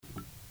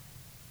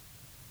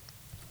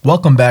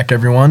Welcome back,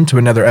 everyone, to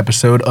another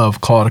episode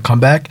of Call It a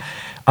Comeback.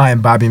 I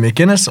am Bobby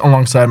McGinnis,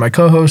 alongside my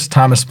co-host,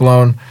 Thomas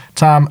Blown.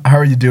 Tom, how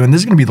are you doing? This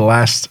is going to be the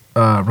last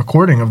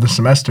recording of the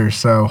semester,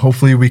 so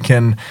hopefully we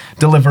can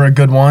deliver a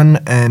good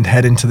one and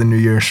head into the new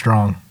year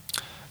strong.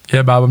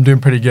 Yeah, Bob, I'm doing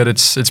pretty good.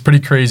 It's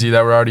pretty crazy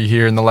that we're already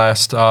here in the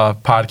last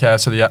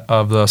podcast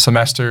of the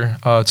semester.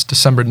 It's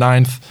December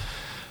 9th.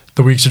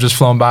 The weeks are just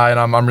flown by, and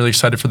I'm really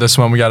excited for this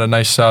one. We got a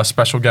nice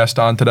special guest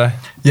on today.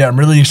 Yeah, I'm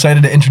really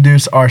excited to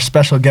introduce our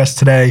special guest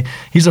today.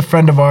 He's a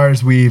friend of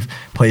ours. We've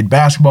played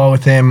basketball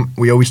with him.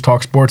 We always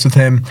talk sports with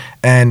him.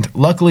 And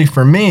luckily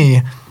for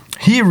me,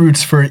 he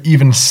roots for an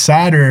even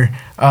sadder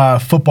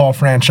football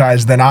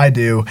franchise than I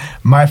do.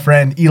 My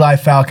friend Eli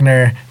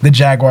Falconer, the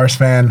Jaguars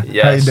fan.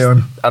 Yes, how you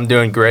doing? I'm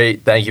doing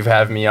great. Thank you for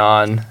having me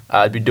on.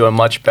 I'd be doing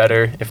much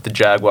better if the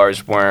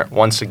Jaguars weren't,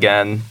 once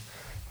again,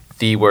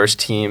 the worst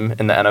team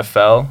in the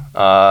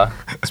NFL.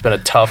 It's been a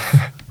tough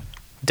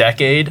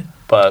decade,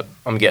 but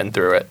I'm getting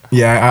through it.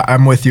 Yeah,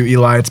 I'm with you,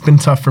 Eli. It's been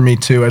tough for me,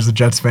 too, as a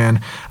Jets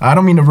fan. I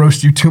don't mean to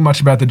roast you too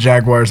much about the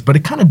Jaguars, but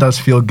it kind of does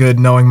feel good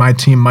knowing my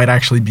team might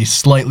actually be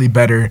slightly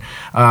better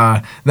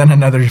than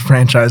another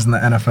franchise in the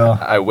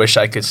NFL. I wish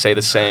I could say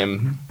the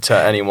same to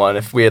anyone.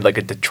 If we had like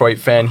a Detroit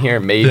fan here,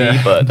 maybe,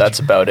 but that's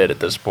about it at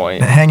this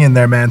point. Hang in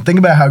there, man. Think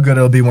about how good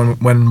it'll be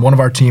when one of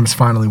our teams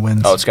finally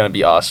wins. Oh, it's going to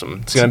be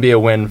awesome. It's going to be a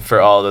win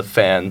for all the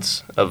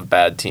fans of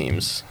bad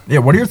teams. Yeah,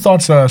 what are your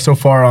thoughts so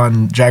far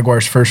on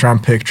Jaguars'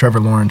 first-round pick,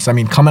 Trevor Lawrence? I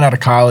mean, coming out of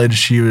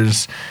college, he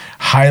was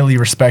highly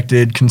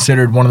respected,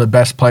 considered one of the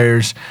best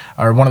players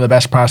or one of the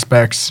best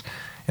prospects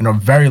in a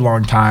very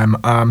long time.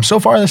 So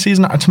far this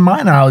season, to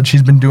my knowledge,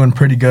 he's been doing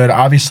pretty good.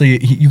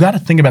 Obviously, you got to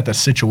think about the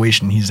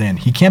situation he's in.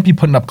 He can't be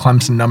putting up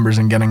Clemson numbers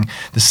and getting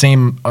the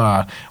same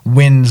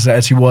wins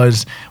as he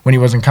was when he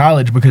was in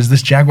college, because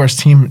this Jaguars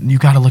team, you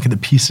got to look at the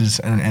pieces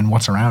and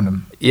what's around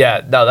him.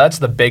 Yeah, no, that's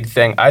the big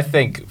thing. I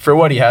think for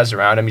what he has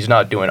around him, he's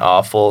not doing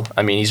awful.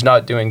 I mean, he's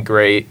not doing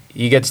great.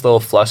 He gets a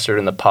little flustered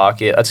in the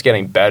pocket. That's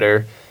getting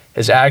better.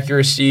 His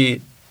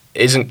accuracy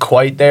isn't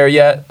quite there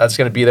yet. That's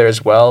going to be there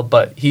as well.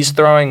 But he's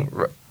throwing,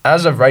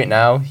 as of right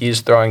now,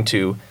 he's throwing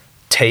to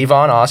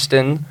Tavon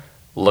Austin,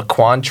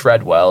 Laquan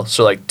Treadwell,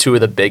 so like two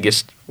of the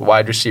biggest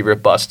wide receiver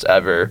busts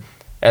ever,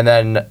 and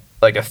then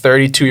like a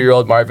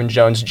 32-year-old Marvin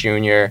Jones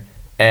Jr.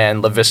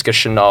 and Laviska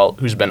Shenault,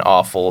 who's been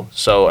awful.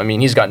 So, I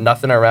mean, he's got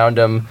nothing around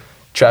him.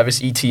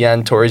 Travis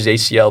Etienne tore his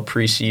ACL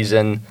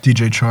preseason.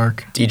 DJ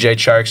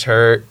Chark's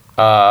hurt.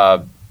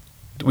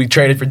 We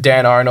traded for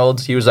Dan Arnold.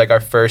 He was like our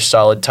first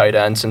solid tight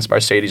end since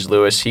Mercedes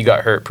Lewis. He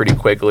got hurt pretty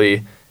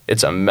quickly.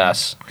 It's a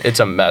mess.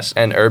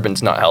 And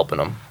Urban's not helping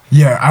him.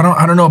 Yeah, I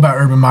don't know about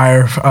Urban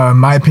Meyer.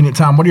 My opinion,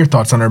 Tom, what are your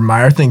thoughts on Urban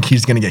Meyer? I think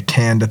he's going to get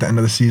canned at the end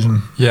of the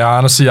season. Yeah,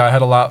 honestly, I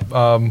had a lot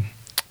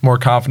more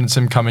confidence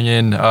in him coming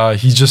in. I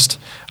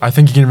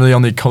think he can really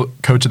only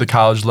coach at the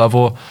college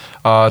level.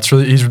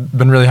 He's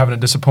been really having a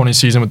disappointing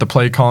season with the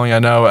play calling. I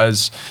know,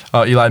 as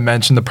Eli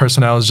mentioned, the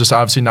personnel is just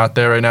obviously not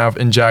there right now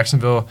in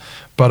Jacksonville.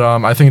 But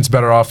I think it's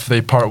better off if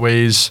they part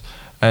ways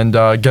and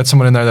get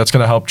someone in there that's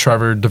going to help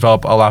Trevor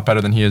develop a lot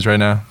better than he is right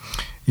now.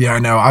 Yeah, I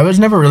know. I was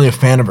never really a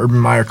fan of Urban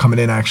Meyer coming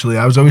in, actually.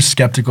 I was always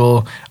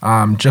skeptical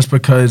just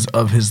because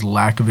of his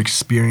lack of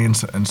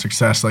experience and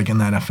success like in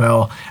the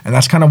NFL. And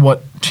that's kind of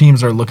what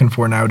teams are looking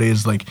for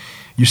nowadays. Like,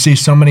 you see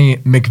so many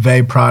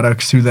McVay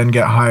products who then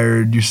get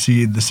hired. You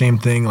see the same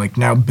thing, like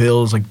now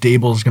Bills, like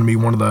Dable's going to be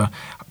one of the,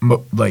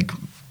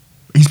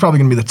 he's probably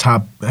going to be the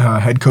top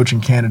head coaching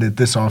candidate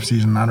this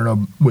offseason. I don't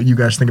know what you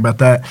guys think about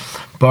that.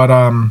 But,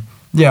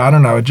 yeah, I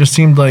don't know. It just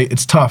seemed like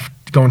it's tough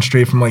going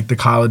straight from like the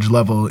college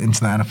level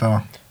into the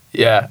NFL.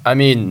 Yeah, I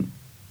mean,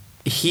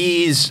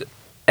 I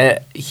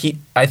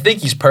think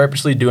he's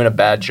purposely doing a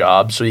bad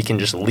job so he can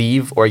just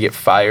leave or get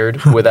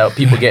fired without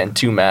people getting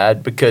too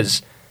mad,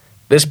 because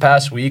this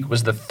past week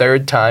was the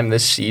third time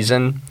this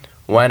season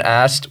when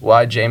asked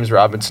why James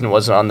Robinson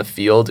wasn't on the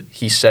field,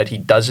 he said he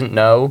doesn't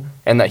know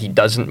and that he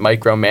doesn't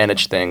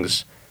micromanage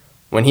things.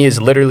 When he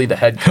is literally the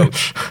head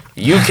coach.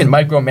 You can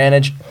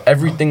micromanage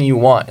everything you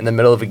want in the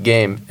middle of a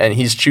game, and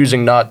he's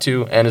choosing not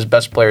to, and his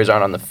best players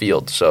aren't on the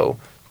field, so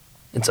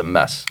it's a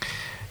mess.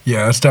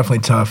 Yeah, that's definitely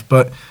tough.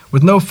 But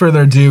with no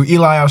further ado,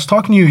 Eli, I was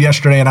talking to you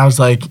yesterday, and I was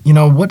like,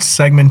 what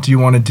segment do you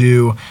want to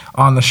do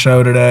on the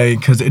show today?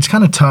 Because it's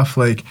kind of tough.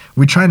 Like,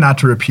 we try not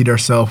to repeat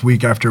ourselves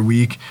week after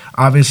week.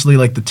 Obviously,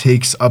 like, the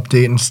takes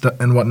update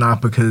and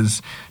whatnot,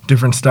 because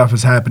different stuff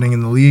is happening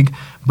in the league.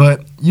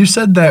 But you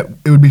said that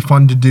it would be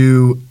fun to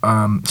do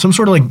some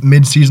sort of like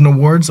mid-season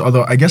awards,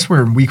 although I guess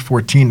we're in week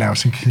 14 now,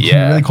 so can you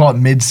really call it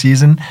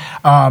mid-season?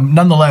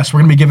 Nonetheless, we're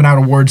going to be giving out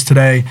awards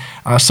today.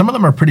 Some of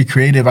them are pretty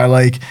creative. I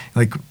like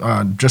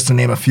just to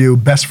name a few: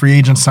 best free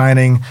agent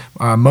signing,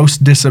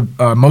 most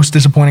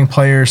disappointing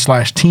player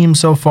 / team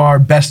so far,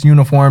 best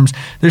uniforms.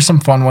 There's some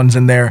fun ones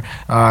in there.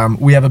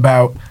 We have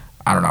about,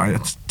 I don't know,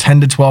 it's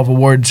 10 to 12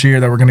 awards here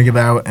that we're going to give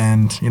out,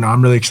 and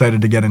I'm really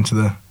excited to get into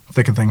the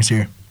thick of things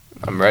here.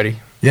 I'm ready.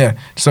 Yeah.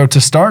 So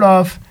to start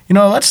off,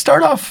 let's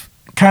start off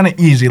kind of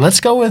easy. Let's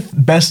go with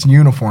best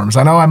uniforms.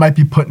 I know I might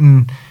be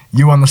putting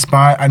you on the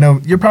spot. I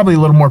know you're probably a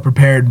little more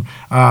prepared.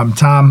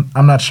 Tom,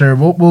 I'm not sure.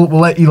 We'll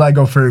let Eli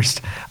go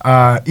first.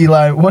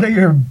 Eli, what are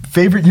your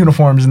favorite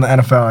uniforms in the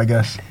NFL, I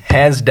guess?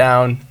 Hands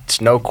down,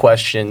 it's no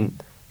question.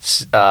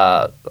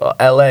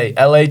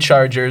 LA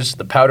Chargers,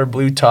 the powder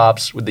blue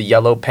tops with the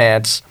yellow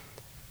pants,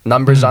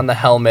 numbers on the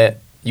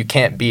helmet. You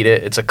can't beat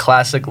it. It's a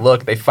classic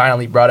look. They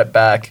finally brought it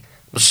back.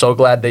 I'm so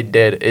glad they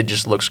did. It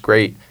just looks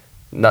great.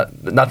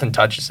 Nothing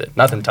touches it.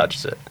 Nothing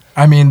touches it.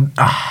 I mean,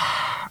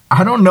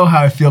 I don't know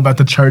how I feel about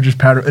the Chargers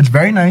powder. It's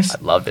very nice. I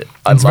love it.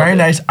 It's very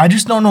nice. I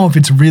just don't know if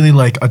it's really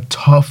like a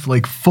tough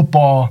like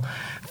football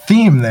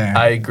theme there.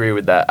 I agree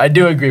with that. I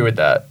do agree with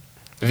that.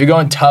 If you're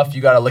going tough,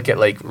 you got to look at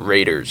like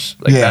Raiders.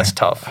 Like that's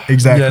tough.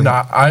 Exactly. Yeah,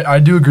 no, I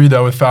do agree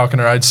though with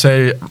Falconer. I'd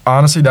say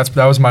honestly that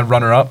was my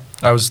runner-up.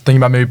 I was thinking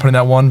about maybe putting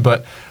that one,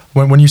 but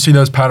when you see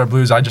those powder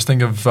blues, I just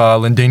think of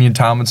LaDainian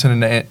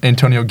Tomlinson and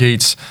Antonio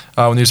Gates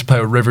when they used to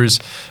play with Rivers.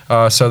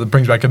 So that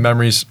brings back good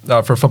memories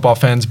for football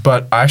fans.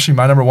 But actually,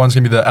 my number one is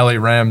gonna be the LA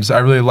Rams. I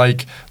really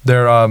like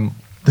their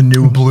the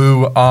new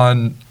blue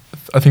on.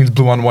 I think it's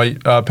blue on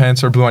white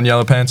pants or blue on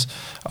yellow pants.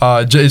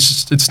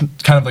 It's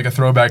kind of like a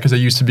throwback because they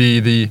used to be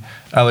the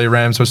LA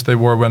Rams, which they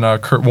wore when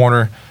Kurt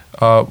Warner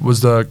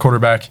was the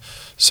quarterback.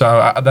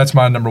 So that's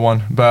my number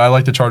one. But I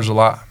like the Chargers a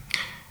lot.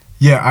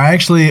 Yeah,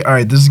 all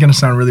right, this is going to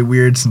sound really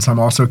weird since I'm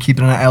also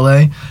keeping it in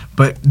LA,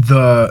 but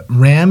the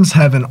Rams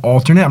have an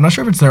alternate. I'm not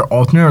sure if it's their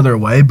alternate or their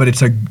away, but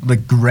it's a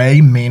like gray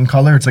main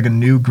color. It's like a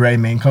new gray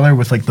main color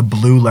with like the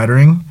blue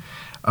lettering.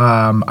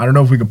 I don't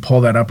know if we could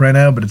pull that up right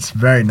now, but it's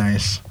very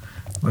nice.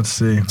 Let's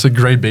see. It's a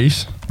gray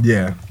base.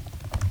 Yeah.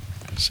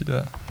 See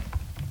that?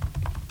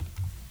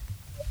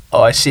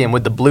 Oh, I see him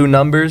with the blue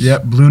numbers.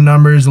 Yep, blue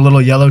numbers, a little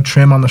yellow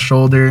trim on the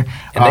shoulder.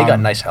 And they got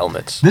nice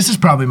helmets. This is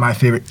probably my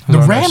favorite. The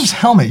Those are Rams nice.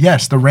 helmet,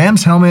 yes. The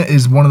Rams helmet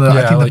is one of the,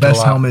 I think, like the it a best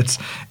lot. helmets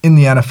in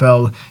the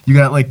NFL. You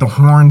got, like, the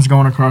horns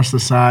going across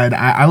the side.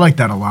 I like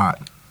that a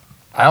lot.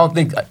 I don't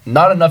think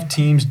not enough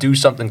teams do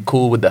something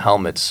cool with the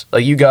helmets.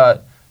 Like you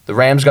got the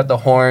Rams got the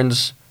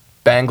horns,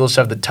 Bengals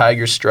have the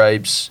tiger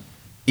stripes,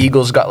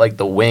 Eagles got like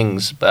the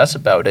wings, but that's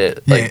about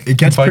it. Yeah, Like, it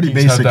gets pretty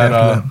Vikings have basic that,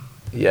 after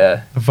that.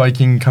 yeah. The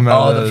Viking come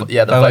out. Oh, the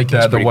I like Vikings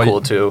that. The pretty white.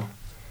 cool too.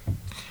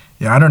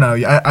 Yeah, I don't know.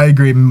 I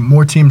agree.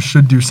 More teams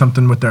should do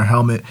something with their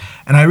helmet.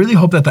 And I really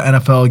hope that the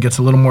NFL gets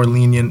a little more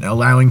lenient,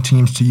 allowing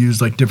teams to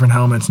use like different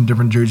helmets and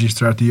different jerseys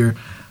throughout the year.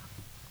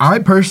 I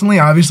personally,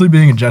 obviously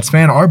being a Jets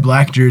fan, our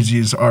black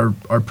jerseys are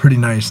pretty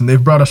nice, and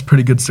they've brought us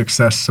pretty good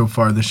success so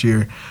far this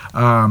year.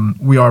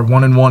 We are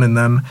 1-1 in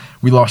them.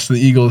 We lost to the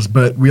Eagles,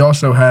 but we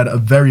also had a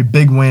very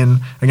big win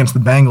against the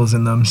Bengals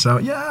in them. So,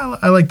 yeah,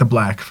 I like the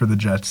black for the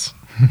Jets.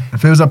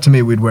 If it was up to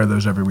me, we'd wear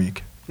those every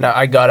week. Now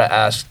I gotta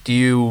ask, do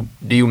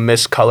you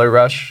miss Color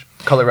Rush?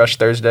 Color Rush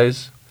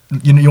Thursdays?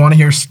 You want to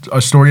hear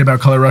a story about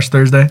Color Rush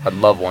Thursday? I'd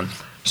love one.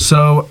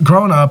 So,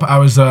 growing up, I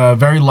was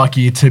very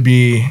lucky to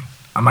be.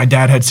 My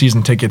dad had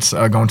season tickets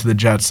going to the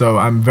Jets, so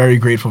I'm very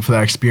grateful for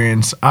that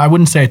experience. I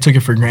wouldn't say I took it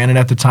for granted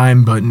at the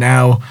time, but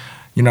now,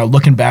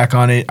 looking back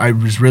on it, I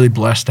was really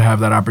blessed to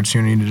have that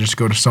opportunity to just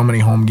go to so many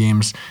home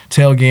games,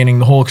 tailgating.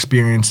 The whole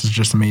experience is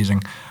just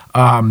amazing.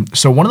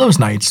 So one of those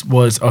nights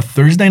was a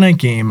Thursday night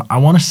game. I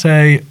want to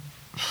say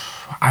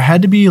I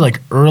had to be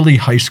like early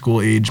high school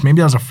age.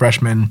 Maybe I was a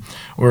freshman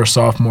or a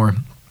sophomore.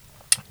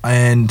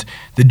 And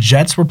the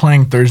Jets were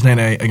playing Thursday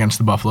night against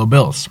the Buffalo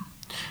Bills.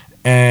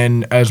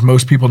 And as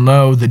most people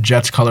know, the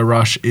Jets' color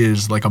rush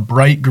is like a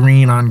bright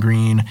green on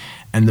green,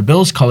 and the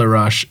Bills' color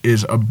rush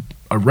is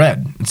a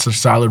red. It's a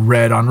solid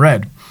red on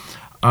red.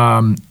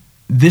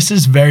 This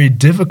is very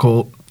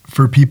difficult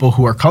for people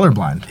who are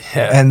colorblind.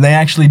 Yeah. And they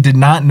actually did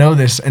not know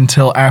this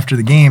until after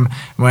the game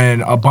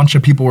when a bunch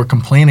of people were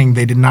complaining.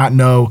 They did not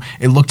know.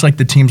 It looked like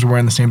the teams were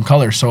wearing the same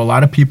color. So a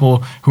lot of people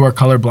who are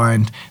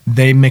colorblind,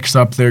 they mix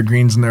up their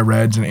greens and their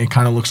reds, and it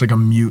kind of looks like a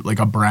mute, like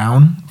a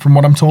brown, from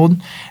what I'm told.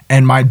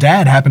 And my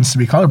dad happens to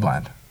be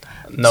colorblind.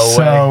 No way.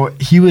 So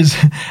he was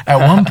at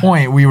one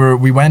point we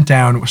went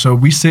down. So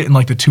we sit in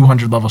like the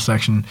 200 level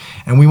section,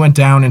 and we went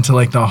down into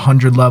like the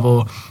 100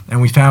 level,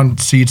 and we found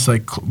seats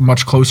like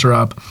much closer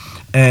up,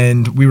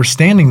 and we were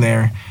standing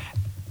there.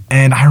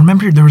 And I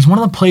remember there was one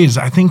of the plays.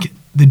 I think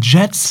the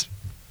Jets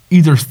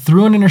either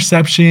threw an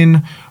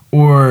interception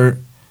or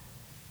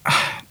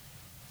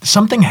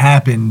something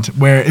happened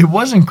where it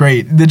wasn't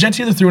great. The Jets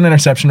either threw an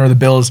interception or the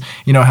Bills,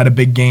 had a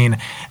big gain.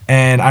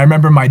 And I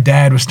remember my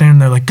dad was standing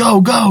there like,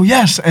 go,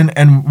 yes. And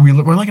we're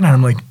looking at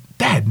him like,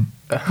 Dad,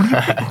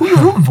 who are you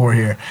rooting for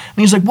here? And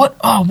he's like, what?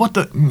 Oh, what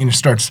the?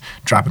 Starts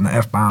dropping the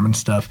F-bomb and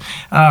stuff.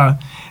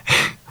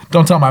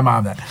 Don't tell my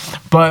mom that.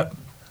 But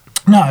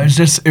no, it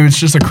was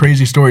just a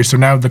crazy story. So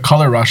now the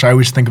color rush, I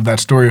always think of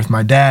that story with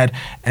my dad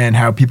and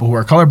how people who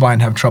are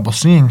colorblind have trouble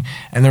seeing.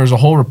 And there was a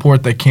whole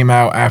report that came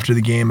out after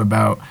the game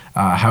about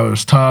how it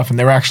was tough, and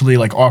they were actually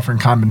like offering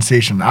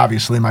compensation.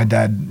 Obviously, my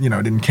dad,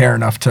 didn't care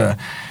enough to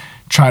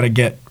try to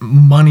get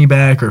money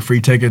back or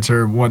free tickets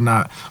or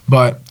whatnot.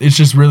 But it's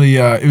just really,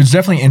 it was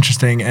definitely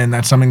interesting, and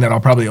that's something that I'll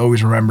probably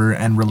always remember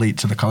and relate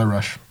to the color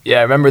rush. Yeah,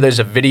 I remember there's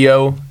a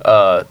video.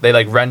 They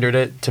like rendered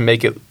it to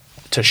make it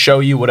to show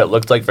you what it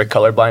looked like for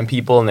colorblind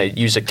people, and they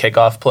used a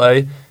kickoff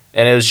play,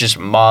 and it was just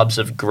mobs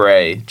of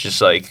gray,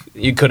 just like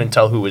you couldn't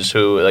tell who was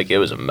who. Like, it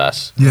was a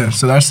mess. Yeah,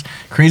 so that's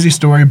crazy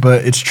story,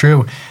 but it's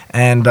true.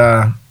 And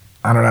I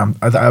don't know.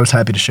 I was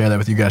happy to share that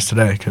with you guys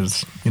today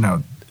because,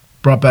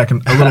 brought back a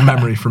little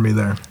memory for me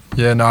there.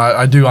 Yeah, no,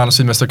 I do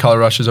honestly miss the color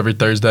rushes every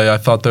Thursday. I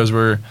thought those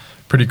were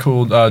pretty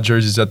cool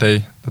jerseys that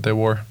they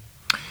wore.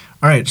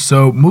 All right,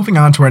 so moving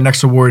on to our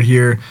next award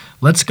here,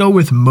 let's go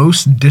with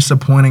most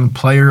disappointing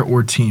player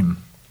or team.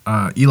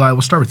 Eli,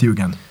 we'll start with you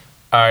again.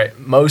 All right,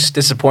 most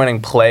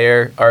disappointing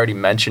player, I already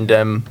mentioned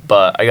him,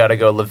 but I got to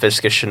go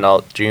LaVisca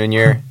Chenault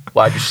Jr.,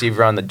 wide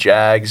receiver on the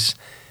Jags.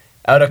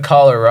 Out of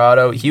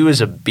Colorado, he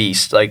was a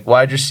beast, like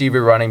wide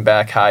receiver, running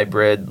back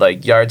hybrid,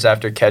 like yards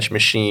after catch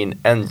machine.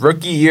 And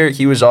rookie year,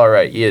 he was all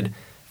right. He had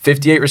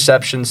 58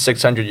 receptions,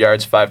 600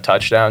 yards, 5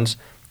 touchdowns.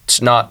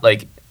 It's not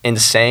like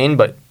insane,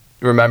 but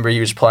remember he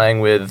was playing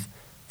with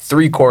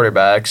 3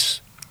 quarterbacks,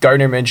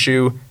 Gardner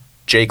Minshew,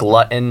 Jake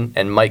Luton,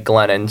 and Mike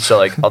Glennon. So,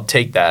 like, I'll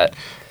take that.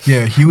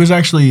 Yeah,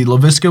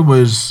 LaVisca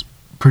was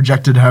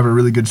projected to have a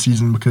really good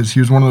season because he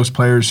was one of those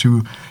players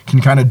who can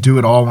kind of do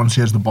it all once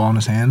he has the ball in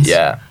his hands.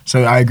 Yeah.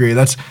 So I agree.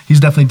 He's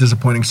definitely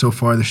disappointing so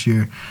far this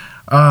year.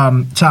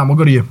 Tom, we'll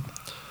go to you.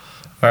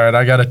 All right,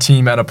 I got a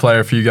team and a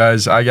player for you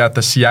guys. I got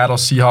the Seattle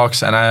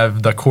Seahawks, and I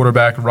have the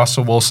quarterback,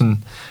 Russell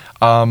Wilson.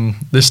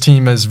 This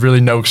team has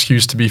really no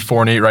excuse to be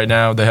 4-8 right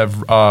now. They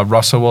have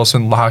Russell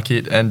Wilson,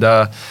 Lockett, and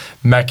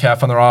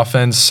Metcalf on their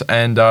offense,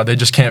 and they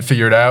just can't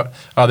figure it out.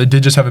 They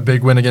did just have a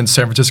big win against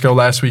San Francisco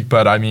last week,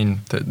 but I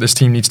mean, this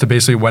team needs to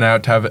basically win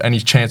out to have any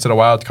chance at a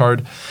wild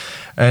card.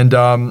 And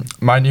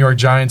my New York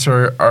Giants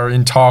are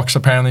in talks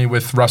apparently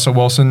with Russell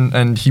Wilson,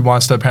 and he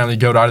wants to apparently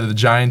go to either the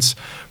Giants,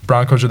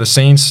 Broncos, or the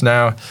Saints.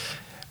 Now,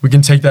 we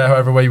can take that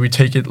however way we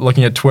take it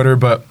looking at Twitter,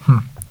 but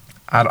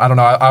I don't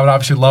know. I would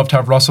obviously love to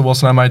have Russell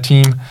Wilson on my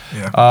team,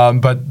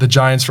 but the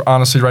Giants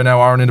honestly right now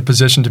aren't in a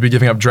position to be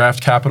giving up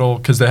draft capital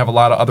because they have a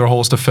lot of other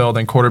holes to fill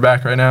than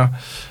quarterback right now.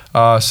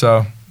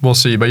 So we'll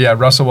see. But yeah,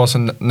 Russell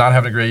Wilson not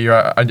having a great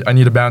year. I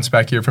need a bounce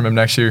back year from him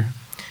next year.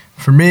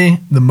 For me,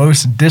 the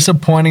most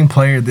disappointing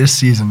player this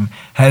season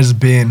has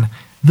been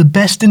the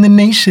best in the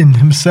nation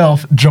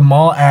himself,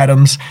 Jamal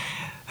Adams.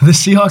 The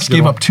Seahawks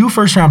gave up 2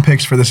 first-round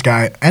picks for this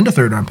guy and a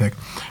third-round pick.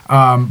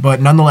 But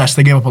nonetheless,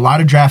 they gave up a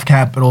lot of draft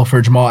capital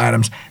for Jamal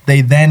Adams.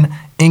 They then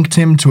inked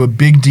him to a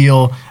big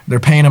deal. They're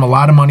paying him a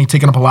lot of money,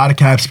 taking up a lot of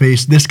cap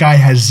space. This guy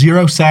has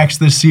 0 sacks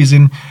this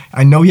season.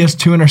 I know he has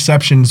 2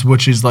 interceptions,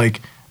 which is like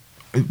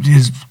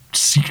his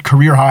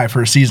career high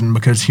for a season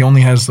because he only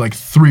has like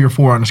 3 or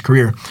 4 on his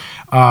career.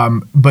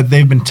 But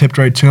they've been tipped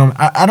right to him.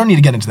 I don't need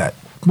to get into that.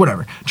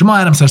 Whatever. Jamal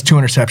Adams has 2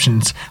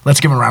 interceptions.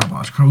 Let's give him a round of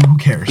applause. Who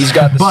cares? He's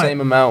got the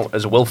same amount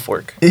as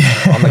Wilfork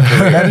on the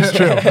career. That is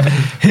true.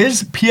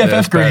 His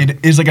PFF grade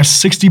is like a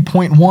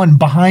 60.1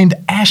 behind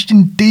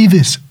Ashton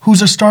Davis,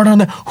 who's a starter on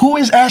that. Who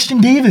is Ashton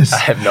Davis? I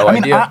have no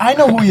idea. I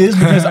know who he is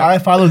because I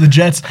follow the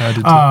Jets. I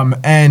do too.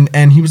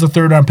 And he was a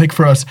third-round pick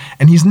for us,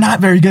 and he's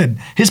not very good.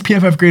 His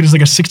PFF grade is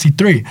like a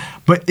 63.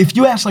 But if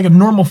you ask like a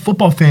normal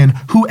football fan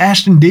who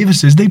Ashton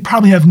Davis is, they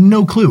probably have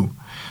no clue.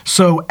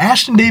 So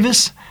Ashton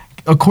Davis,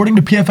 according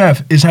to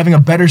PFF, is having a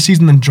better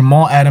season than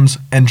Jamal Adams.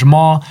 And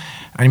Jamal,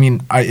 I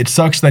mean, it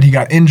sucks that he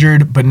got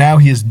injured, but now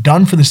he is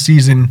done for the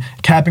season,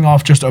 capping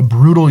off just a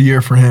brutal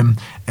year for him.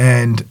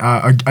 And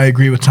I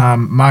agree with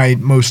Tom. My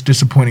most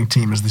disappointing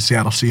team is the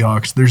Seattle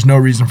Seahawks. There's no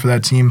reason for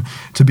that team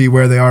to be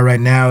where they are right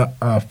now,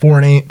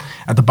 4-8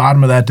 at the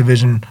bottom of that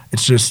division.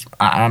 It's just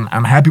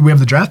I'm happy we have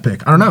the draft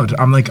pick. I don't know.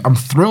 I'm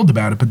thrilled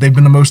about it, but they've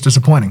been the most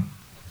disappointing.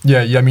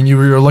 Yeah. I mean,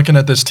 you're looking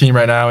at this team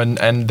right now,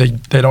 and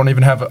they don't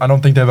even have. I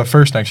don't think they have a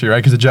first next year, right?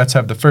 Because the Jets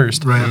have the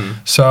first. Right.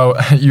 So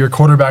your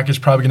quarterback is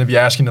probably going to be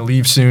asking to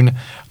leave soon.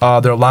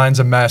 Their line's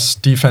a mess.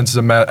 Defense is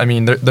a mess. I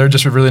mean, they're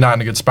just really not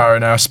in a good spot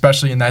right now,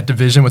 especially in that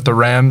division with the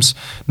Rams,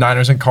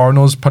 Niners, and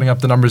Cardinals putting up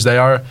the numbers they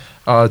are.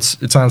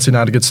 It's honestly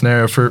not a good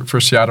scenario for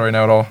Seattle right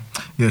now at all.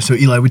 Yeah. So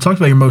Eli, we talked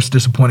about your most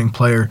disappointing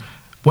player.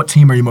 What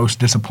team are you most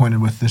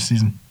disappointed with this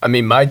season? I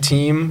mean, my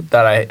team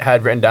that I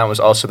had written down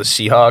was also the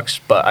Seahawks,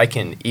 but I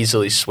can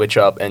easily switch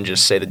up and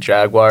just say the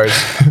Jaguars.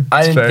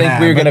 I didn't think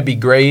we were going to be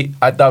great.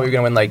 I thought we were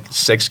going to win like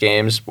 6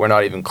 games. We're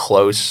not even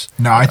close.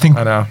 No, I think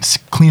it's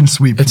clean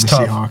sweep for the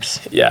tough.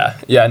 Seahawks.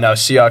 Yeah, no,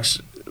 Seahawks,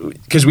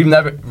 because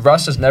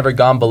Russ has never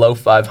gone below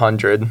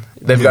 500.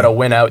 They've got to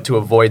win out to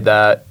avoid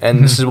that,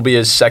 and this will be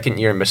his 2nd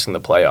year missing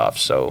the playoffs,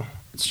 so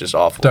it's just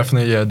awful.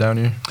 Definitely, down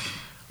here.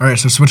 All right,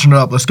 so switching it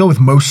up, let's go with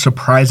most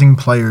surprising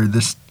player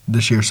this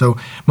year. So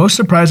most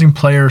surprising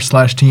player /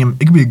 team,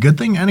 it could be a good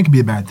thing and it could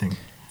be a bad thing.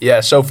 Yeah,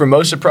 so for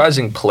most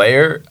surprising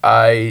player,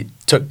 I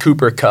took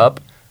Cooper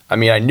Kupp. I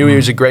mean, I knew he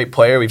was a great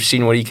player. We've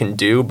seen what he can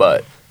do,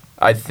 but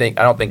I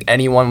don't think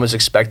anyone was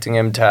expecting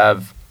him to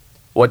have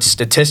what's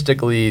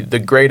statistically the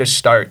greatest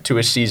start to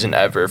a season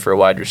ever for a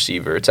wide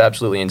receiver. It's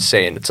absolutely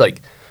insane. It's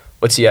like,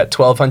 what's he at?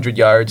 1,200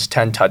 yards,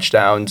 10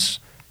 touchdowns.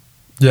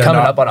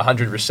 coming up on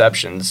 100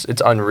 receptions.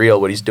 It's unreal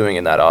what he's doing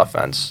in that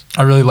offense.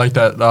 I really like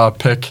that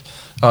pick,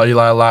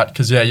 Eli, a lot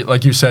because, yeah,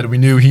 like you said, we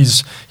knew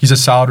he's a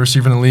solid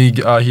receiver in the league.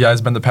 He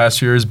has been the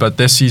past years, but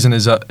this season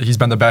he's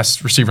been the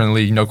best receiver in the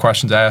league, no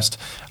questions asked.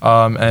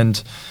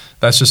 And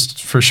that's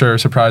just for sure a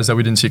surprise that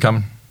we didn't see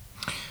coming.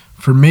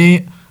 For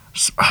me,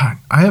 I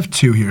have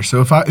two here.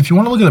 So if you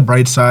want to look at the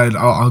bright side,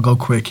 I'll go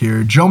quick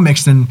here. Joe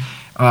Mixon,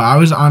 I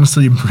was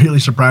honestly really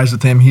surprised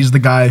with him. He's the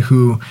guy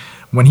who,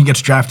 when he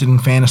gets drafted in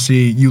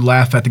fantasy, you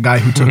laugh at the guy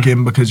who took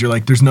him because you're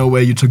like, there's no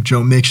way you took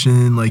Joe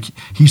Mixon. Like,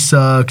 he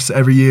sucks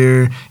every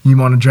year. You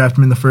want to draft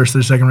him in the first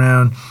or second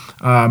round.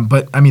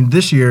 But, I mean,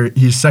 this year,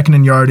 he's second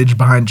in yardage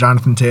behind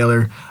Jonathan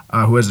Taylor,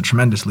 who has a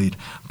tremendous lead.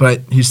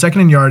 But he's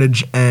second in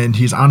yardage, and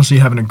he's honestly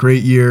having a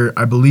great year.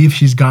 I believe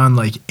he's gone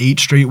like 8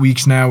 straight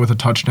weeks now with a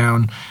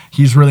touchdown.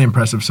 He's really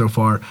impressive so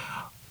far.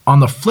 On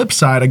the flip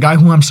side, a guy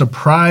who I'm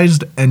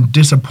surprised and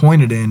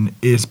disappointed in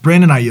is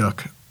Brandon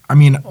Ayuk. I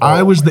mean,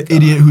 I was the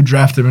idiot who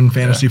drafted him in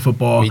fantasy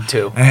football. Me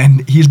too.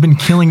 And he's been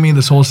killing me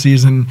this whole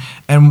season.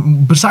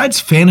 And besides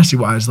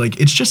fantasy-wise, like,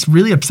 it's just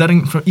really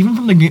upsetting. Even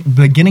from the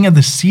beginning of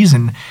the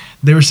season,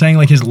 they were saying,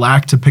 like, his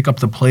lack to pick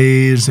up the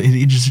plays.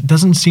 He just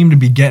doesn't seem to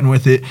be getting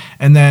with it.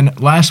 And then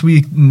last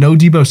week, no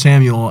Deebo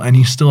Samuel, and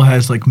he still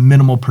has, like,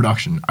 minimal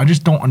production. I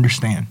just don't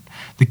understand.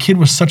 The kid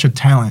was such a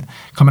talent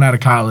coming out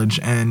of college,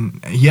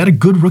 and he had a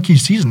good rookie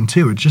season,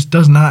 too. It just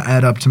does not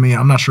add up to me.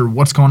 I'm not sure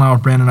what's going on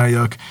with Brandon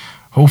Ayuk.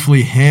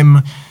 Hopefully him,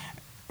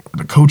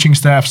 the coaching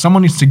staff,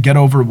 someone needs to get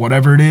over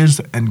whatever it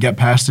is and get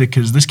past it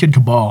because this kid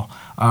could ball.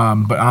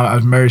 But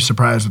I'm very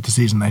surprised with the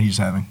season that he's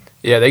having.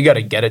 Yeah, they got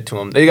to get it to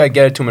him. They got to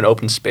get it to him in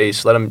open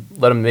space. Let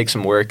him make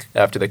some work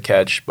after the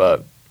catch,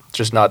 but it's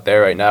just not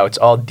there right now. It's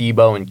all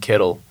Deebo and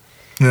Kittle.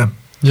 Yeah.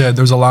 Yeah,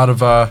 there's a lot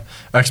of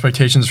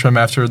expectations from him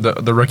after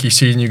the rookie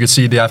season. You could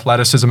see the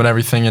athleticism and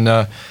everything,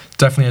 and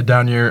definitely a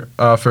down year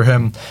for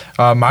him.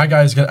 My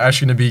guy is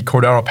actually going to be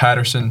Cordero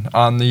Patterson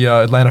on the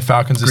Atlanta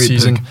Falcons this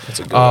season. That's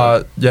a good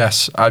one.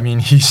 Yes, I mean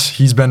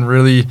he's been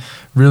really,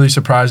 really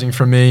surprising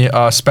for me,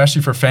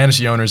 especially for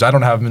fantasy owners. I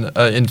don't have him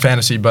in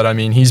fantasy, but I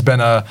mean he's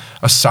been a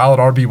solid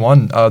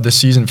RB1 this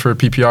season for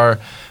PPR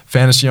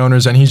fantasy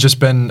owners, and he's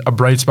just been a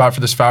bright spot for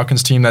this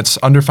Falcons team that's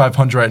under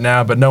 500 right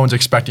now, but no one's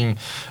expecting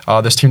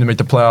this team to make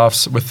the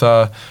playoffs with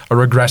a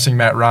regressing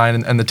Matt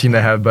Ryan and the team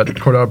they have. But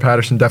Cordell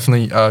Patterson,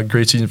 definitely a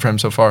great season for him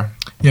so far.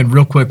 Yeah,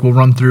 real quick, we'll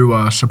run through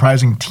a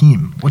surprising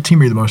team. What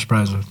team are you the most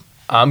surprised with?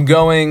 I'm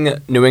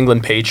going New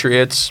England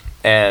Patriots,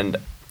 and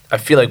I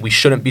feel like we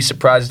shouldn't be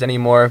surprised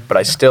anymore, but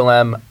I still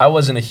am. I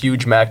wasn't a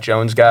huge Mac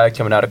Jones guy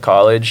coming out of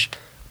college,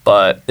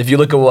 but if you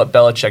look at what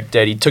Belichick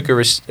did, he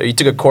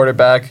took a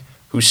quarterback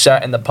who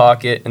sat in the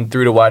pocket and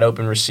threw to wide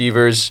open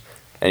receivers,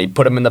 and he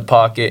put him in the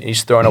pocket and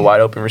he's throwing to wide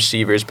open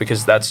receivers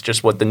because that's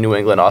just what the New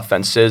England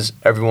offense is.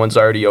 Everyone's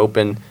already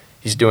open.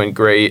 He's doing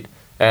great.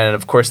 And,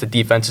 of course, the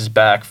defense is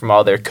back from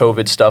all their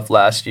COVID stuff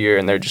last year,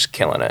 and they're just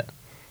killing it.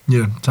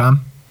 Yeah.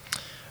 Tom?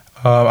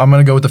 I'm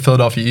going to go with the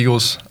Philadelphia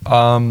Eagles.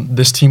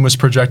 This team was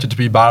projected to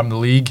be bottom of the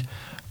league.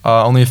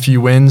 Only a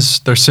few wins.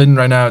 They're sitting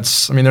right now.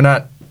 They're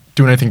not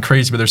doing anything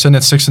crazy, but they're sitting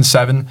at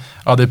 6-7.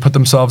 They put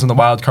themselves in the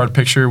wild card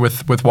picture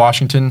with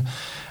Washington,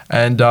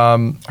 and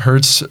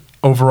Hurts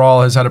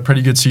overall has had a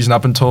pretty good season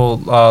up until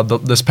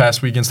this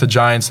past week against the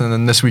Giants, and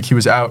then this week he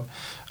was out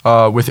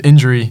with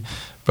injury.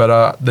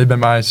 But they've been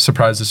my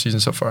surprise this season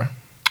so far.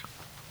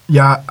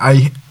 Yeah,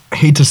 I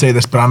hate to say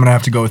this, but I'm gonna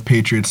have to go with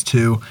Patriots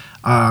too.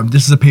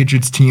 This is a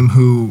Patriots team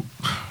who,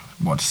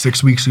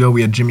 6 weeks ago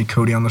we had Jimmy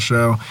Cody on the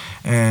show,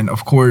 and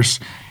of course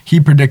he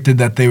predicted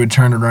that they would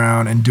turn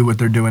around and do what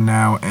they're doing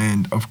now.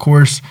 And, of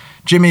course,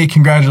 Jimmy,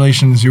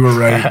 congratulations, you were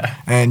right.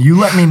 And you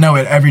let me know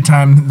it every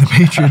time the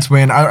Patriots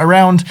win.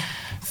 Around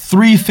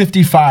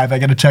 3:55, I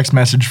get a text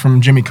message from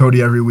Jimmy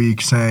Cody every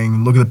week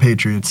saying, look at the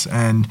Patriots.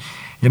 And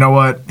you know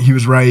what? He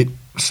was right.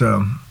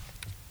 So,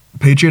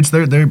 Patriots,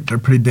 they're a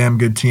pretty damn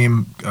good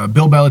team.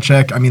 Bill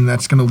Belichick, I mean,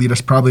 that's going to lead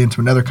us probably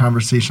into another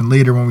conversation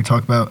later when we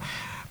talk about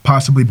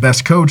possibly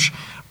best coach.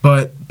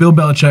 But Bill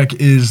Belichick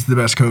is the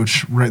best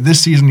coach. Right,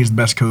 this season, he's the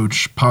best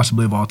coach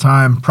possibly of all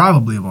time,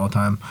 probably of all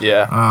time.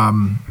 Yeah.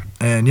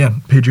 And, yeah,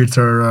 Patriots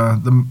are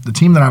the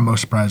team that I'm most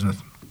surprised with.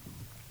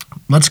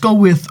 Let's go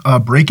with a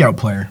breakout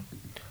player.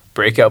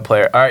 Breakout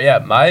player. All right, yeah,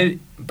 my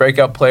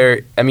breakout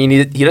player, I mean,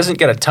 he doesn't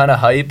get a ton of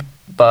hype,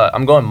 but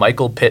I'm going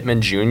Michael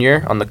Pittman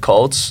Jr. on the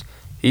Colts.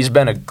 He's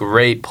been a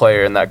great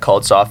player in that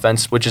Colts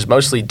offense, which is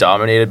mostly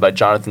dominated by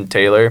Jonathan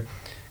Taylor.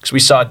 Because we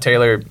saw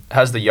Taylor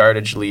has the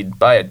yardage lead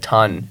by a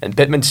ton, and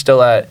Pittman's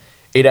still at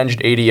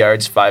 880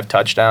 yards, 5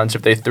 touchdowns.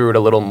 If they threw it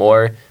a little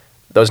more,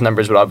 those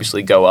numbers would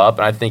obviously go up,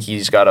 and I think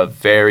he's got a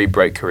very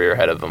bright career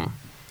ahead of him.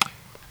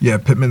 Yeah,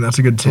 Pittman, that's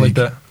a good take.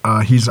 I like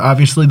that. He's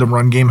obviously, the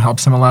run game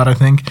helps him a lot, I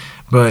think,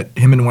 but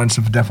him and Wentz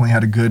have definitely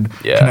had a good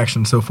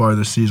connection so far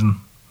this season.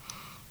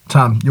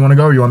 Tom, you want to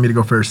go or you want me to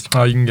go first?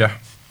 You can go.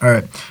 All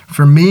right.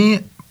 For me,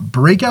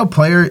 breakout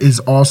player is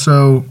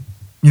also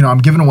I'm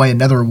giving away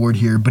another award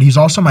here, but he's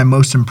also my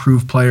most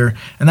improved player,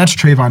 and that's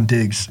Trayvon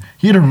Diggs.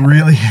 He had a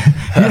really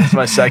that's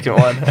my second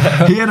one.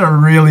 he had a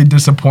really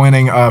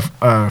disappointing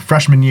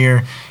freshman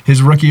year.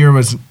 His rookie year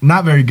was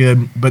not very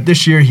good, but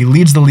this year he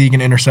leads the league in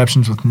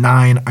interceptions with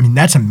 9. I mean,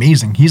 that's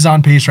amazing. He's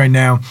on pace right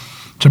now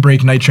to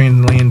break Night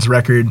Train Lane's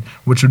record,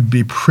 which would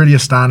be pretty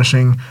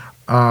astonishing.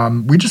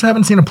 We just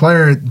haven't seen a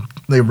player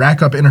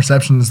rack up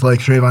interceptions like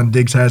Trayvon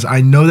Diggs has.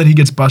 I know that he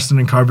gets busted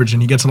in coverage,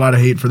 and he gets a lot of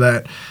hate for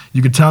that.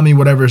 You could tell me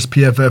whatever his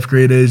PFF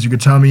grade is. You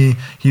could tell me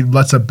he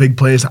lets up big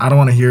plays. I don't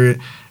want to hear it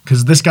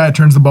because this guy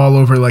turns the ball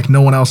over like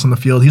no one else on the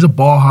field. He's a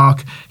ball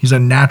hawk. He's a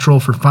natural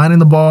for finding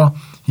the ball.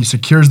 He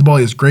secures the ball.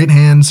 He has great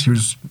hands.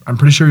 I'm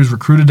pretty sure he was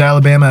recruited to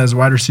Alabama as a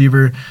wide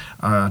receiver.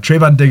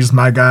 Trayvon Diggs is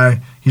my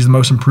guy. He's the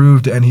most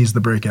improved, and he's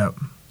the breakout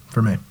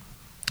for me.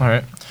 All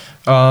right.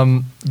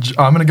 I'm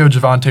going to go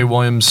Javonte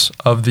Williams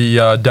of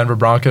the Denver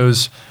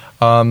Broncos.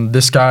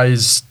 This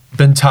guy's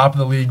been top of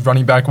the league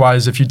running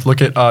back-wise. If you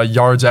look at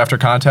yards after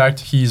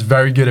contact, he's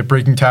very good at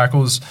breaking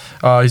tackles.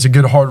 He's a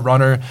good hard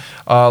runner.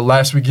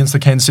 Last week against the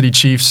Kansas City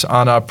Chiefs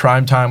on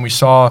prime time, we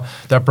saw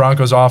that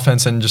Broncos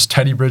offense and just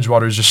Teddy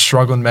Bridgewater is just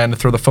struggling, man, to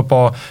throw the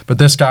football. But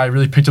this guy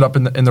really picked it up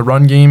in the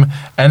run game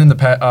and in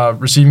the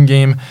receiving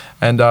game,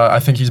 and I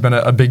think he's been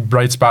a big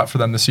bright spot for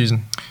them this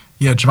season.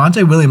 Yeah,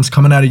 Javonte Williams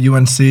coming out of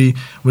UNC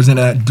was in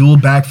a dual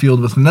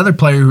backfield with another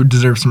player who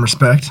deserves some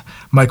respect,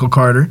 Michael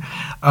Carter,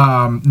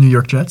 New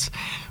York Jets.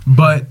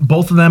 But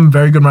both of them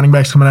very good running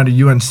backs coming out of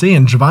UNC,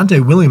 and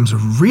Javonte Williams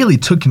really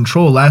took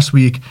control last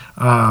week.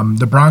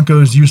 The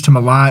Broncos used him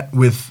a lot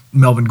with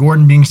Melvin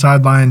Gordon being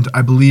sidelined.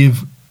 I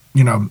believe,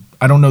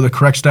 I don't know the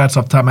correct stats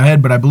off the top of my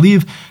head, but I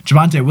believe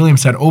Javonte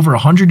Williams had over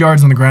 100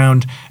 yards on the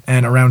ground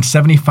and around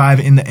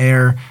 75 in the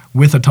air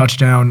with a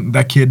touchdown.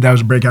 That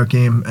was a breakout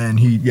game, and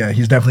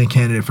he's definitely a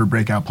candidate for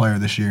breakout player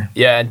this year.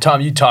 Yeah, and Tom,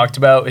 you talked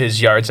about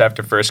his yards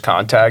after first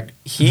contact.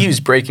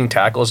 He's breaking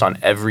tackles on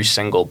every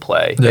single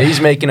play. Yeah.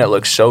 He's making it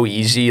look so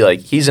easy.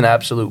 Like, he's an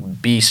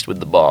absolute beast with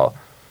the ball.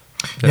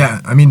 Yeah,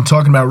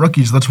 talking about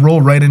rookies, let's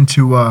roll right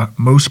into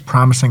most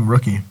promising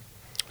rookie.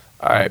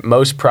 All right,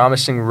 most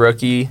promising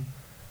rookie.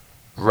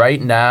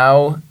 Right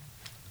now,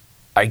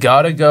 I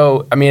gotta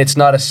go. It's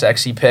not a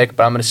sexy pick,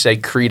 but I'm gonna say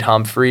Creed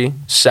Humphrey,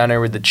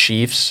 center with the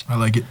Chiefs. I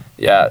like it.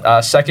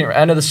 Yeah,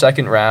 end of the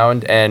second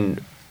round,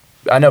 and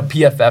I know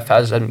PFF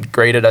has him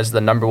graded as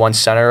the number 1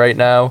 center right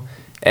now,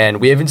 and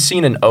we haven't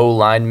seen an O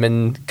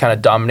lineman kind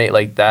of dominate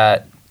like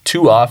that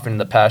too often in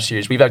the past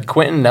years. We've had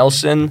Quentin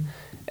Nelson,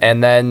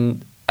 and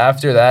then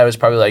after that it was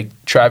probably like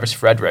Travis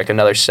Frederick,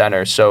 another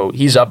center. So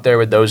he's up there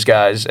with those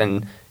guys,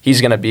 and he's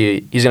gonna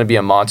be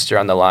a monster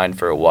on the line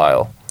for a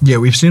while. Yeah,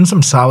 we've seen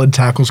some solid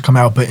tackles come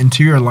out, but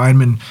interior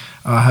linemen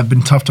have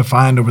been tough to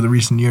find over the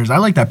recent years. I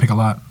like that pick a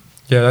lot.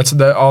 Yeah, that's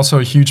also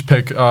a huge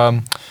pick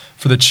for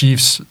the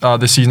Chiefs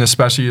this season,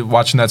 especially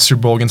watching that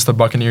Super Bowl against the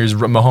Buccaneers.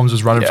 Mahomes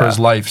was running for his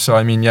life.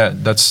 So,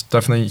 that's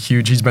definitely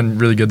huge. He's been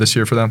really good this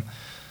year for them.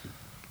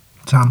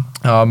 Tom?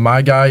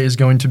 My guy is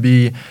going to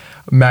be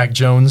Mac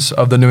Jones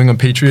of the New England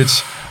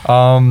Patriots.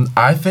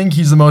 I think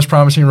he's the most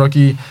promising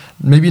rookie.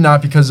 Maybe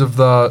not because of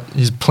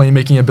his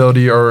playmaking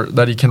ability or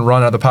that he can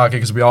run out of the pocket,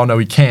 because we all know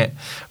he can't.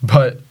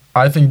 But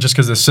I think just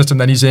because of the system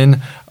that he's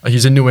in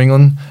New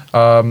England.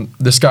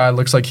 This guy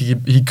looks like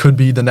he could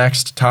be the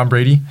next Tom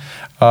Brady.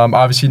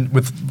 Obviously,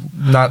 with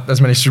not as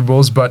many Super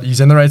Bowls, but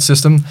he's in the right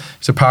system.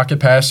 He's a pocket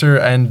passer,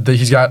 and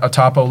he's got a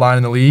top O-line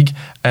in the league.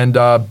 And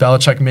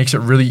Belichick makes it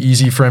really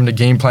easy for him to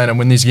game plan and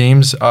win these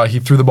games.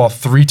 He threw the ball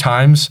 3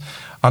 times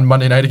on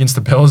Monday night against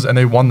the Bills, and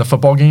they won the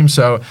football game.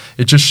 So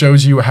it just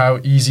shows you how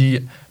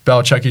easy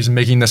Belichick is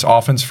making this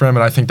offense for him,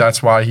 and I think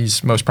that's why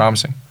he's most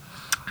promising.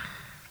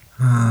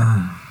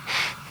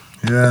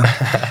 Yeah,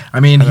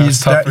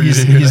 he's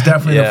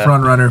definitely the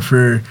front runner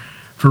for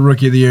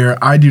Rookie of the Year.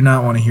 I do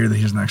not want to hear that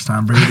he's next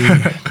Tom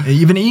Brady.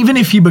 even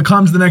if he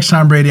becomes the next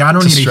Tom Brady, I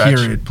don't need to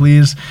hear it.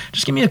 Please,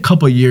 just give me a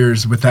couple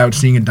years without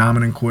seeing a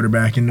dominant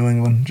quarterback in New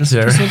England. Just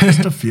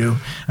a few.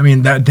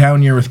 That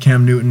down year with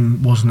Cam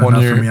Newton wasn't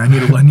enough for me. I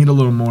need a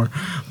little more.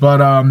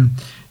 But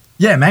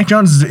yeah, Mac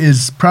Jones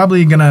is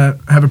probably going to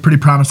have a pretty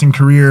promising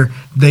career.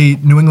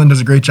 New England does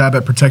a great job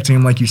at protecting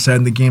him, like you said,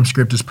 and the game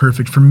script is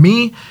perfect. For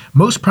me,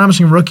 most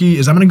promising rookie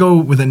is I'm going to go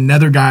with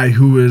another guy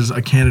who is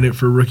a candidate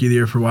for Rookie of the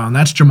Year for a while, and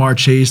that's Jamar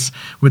Chase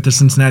with the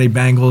Cincinnati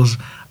Bengals.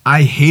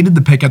 I hated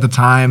the pick at the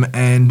time,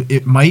 and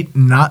it might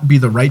not be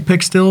the right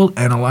pick still,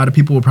 and a lot of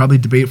people will probably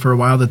debate for a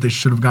while that they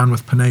should have gone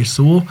with Penei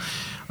Sewell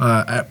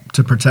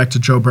to protect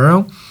Joe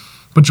Burrow.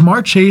 But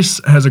Jamar Chase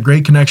has a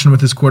great connection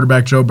with his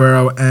quarterback, Joe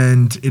Burrow,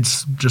 and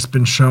it's just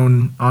been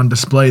shown on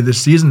display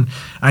this season.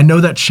 I know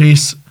that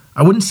Chase,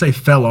 I wouldn't say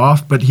fell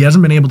off, but he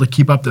hasn't been able to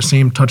keep up the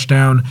same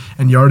touchdown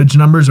and yardage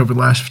numbers over the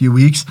last few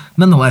weeks.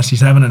 Nonetheless,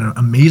 he's having an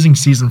amazing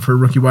season for a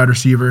rookie wide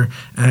receiver,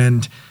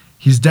 and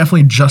he's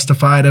definitely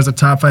justified as a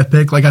top 5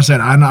 pick. Like I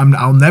said,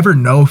 I'll never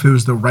know if it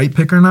was the right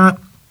pick or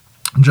not,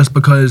 just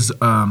because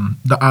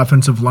the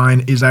offensive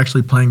line is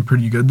actually playing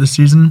pretty good this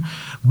season.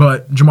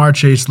 But Jamar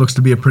Chase looks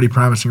to be a pretty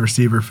promising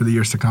receiver for the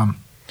years to come.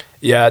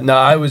 Yeah, no,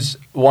 I was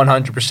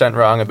 100%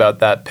 wrong about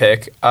that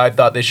pick. I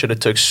thought they should have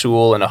took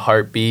Sewell in a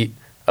heartbeat.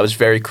 I was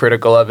very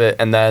critical of it.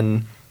 And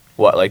then,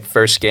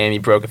 first game, he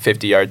broke a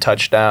 50-yard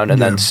touchdown.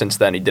 And then since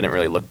then, he didn't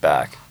really look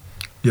back.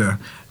 Yeah,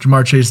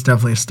 Jamar Chase is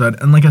definitely a stud.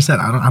 And like I said,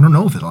 I don't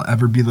know if it'll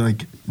ever be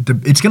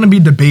it's going to be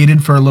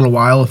debated for a little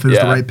while if it was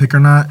the right pick or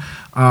not.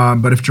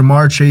 But if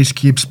Jamar Chase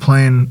keeps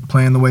playing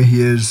the way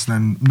he is,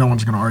 then no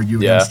one's going to argue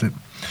against it.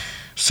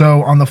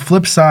 So on the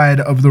flip side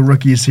of the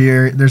rookies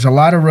here, there's a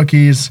lot of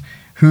rookies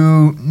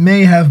who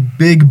may have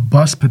big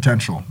bust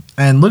potential.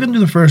 And looking through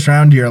the first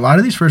round here, a lot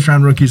of these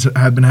first-round rookies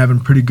have been having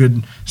pretty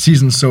good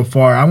seasons so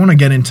far. I want to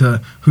get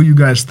into who you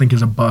guys think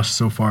is a bust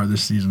so far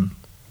this season.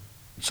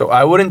 So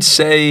I wouldn't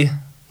say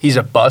he's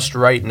a bust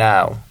right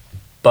now,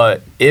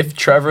 but if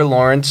Trevor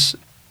Lawrence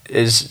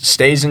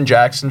stays in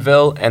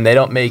Jacksonville and they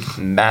don't make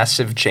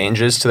massive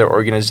changes to their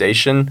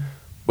organization,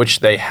 which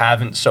they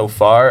haven't so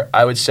far,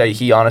 I would say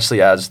he honestly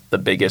has the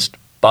biggest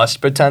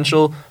bust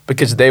potential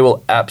because they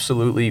will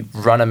absolutely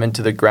run him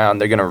into the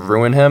ground. They're going to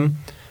ruin him.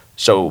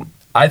 So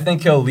I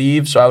think he'll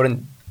leave, so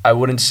I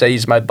wouldn't say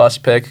he's my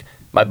bust pick.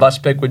 My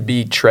bust pick would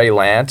be Trey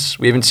Lance.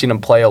 We haven't seen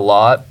him play a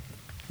lot,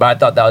 but I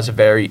thought that was a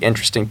very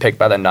interesting pick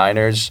by the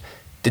Niners.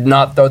 Did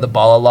not throw the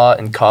ball a lot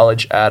in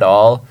college at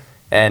all.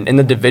 And in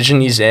the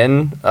division he's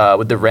in,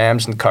 with the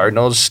Rams and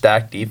Cardinals,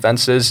 stacked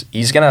defenses,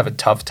 he's going to have a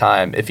tough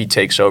time if he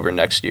takes over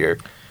next year.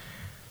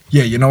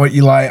 Yeah, you know what,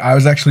 Eli? I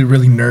was actually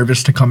really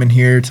nervous to come in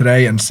here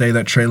today and say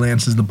that Trey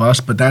Lance is the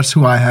bust, but that's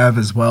who I have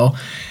as well.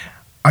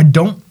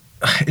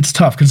 It's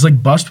tough because it's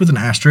bust with an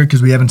asterisk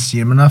because we haven't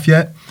seen him enough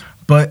yet.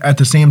 But at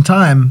the same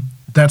time,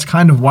 that's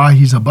kind of why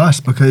he's a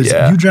bust because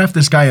if you draft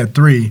this guy at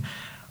 3,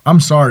 I'm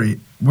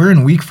sorry. We're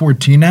in week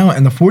 14 now,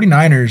 and the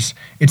 49ers,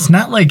 it's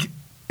not like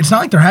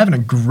they're having a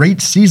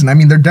great season. I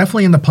mean, they're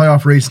definitely in the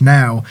playoff race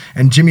now,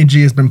 and Jimmy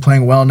G has been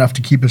playing well enough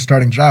to keep his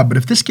starting job. But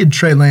if this kid,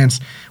 Trey Lance,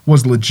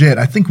 was legit,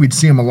 I think we'd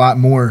see him a lot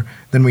more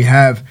than we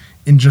have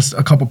in just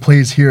a couple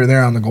plays here or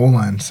there on the goal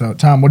line. So,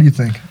 Tom, what do you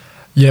think?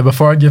 Yeah,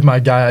 before I give my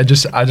guy, I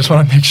just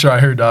want to make sure I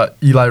heard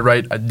Eli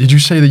right. Did you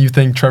say that you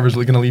think Trevor's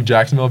going to leave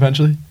Jacksonville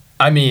eventually?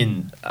 I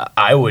mean,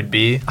 I would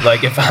be.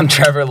 If I'm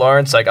Trevor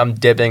Lawrence, I'm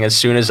dipping as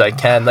soon as I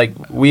can.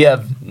 We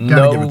have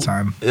gotta give it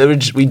time.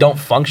 We don't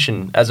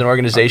function as an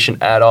organization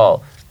at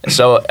all.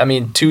 So,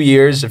 2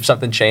 years, if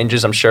something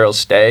changes, I'm sure he'll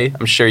stay.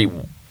 I'm sure he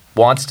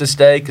wants to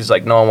stay because,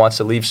 no one wants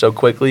to leave so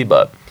quickly,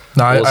 but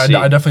no, I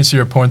definitely see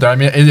your point there. I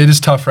mean, it is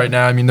tough right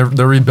now. I mean,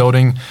 they're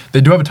rebuilding. They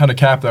do have a ton of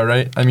cap, though,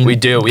 right? I mean, we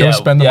do.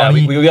 Spend the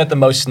money. We got the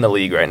most in the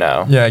league right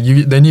now. Yeah,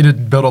 they need to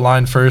build a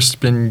line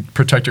first and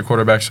protect your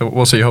quarterback. So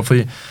we'll see.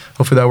 Hopefully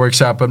that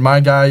works out. But my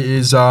guy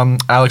is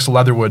Alex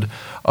Leatherwood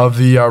of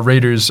the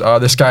Raiders.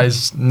 This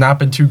guy's not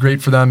been too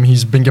great for them.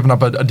 He's been giving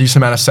up a decent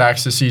amount of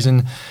sacks this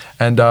season,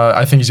 and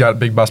I think he's got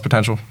big bust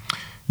potential.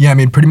 Yeah, I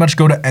mean, pretty much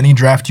go to any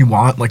draft you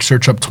want.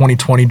 Search up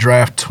 2020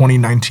 draft,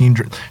 2019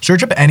 draft.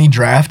 Search up any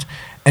draft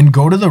and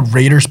go to the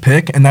Raiders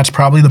pick, and that's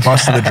probably the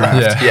bust of the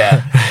draft.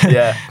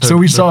 Yeah. So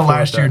we saw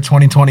last year,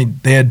 2020,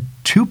 they had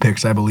 2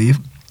 picks, I believe,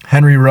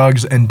 Henry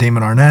Ruggs and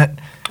Damon Arnett,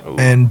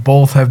 and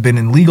both have been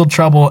in legal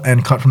trouble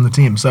and cut from the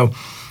team. So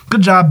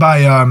good job by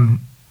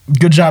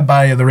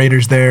the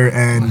Raiders there,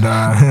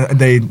 and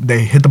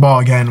they hit the ball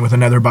again with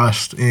another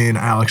bust in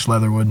Alex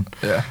Leatherwood.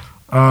 Yeah.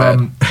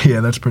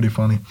 Yeah, that's pretty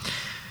funny.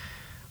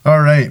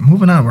 All right,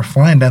 moving on. We're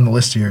flying down the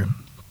list here.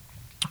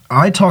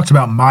 I talked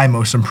about my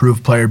most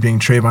improved player being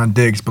Trayvon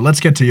Diggs, but let's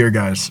get to your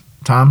guys.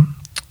 Tom?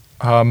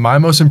 My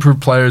most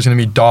improved player is going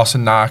to be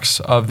Dawson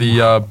Knox of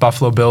the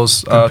Buffalo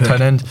Bills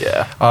tight end.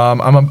 Yeah.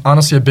 I'm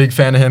honestly a big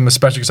fan of him,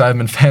 especially because I have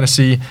him in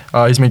fantasy.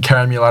 He's been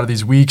carrying me a lot of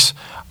these weeks.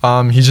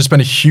 He's just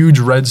been a huge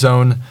red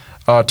zone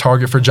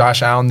target for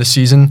Josh Allen this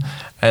season,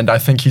 and I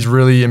think he's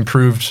really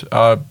improved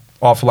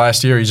off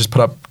last year. He just put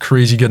up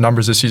crazy good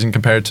numbers this season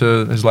compared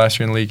to his last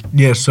year in the league.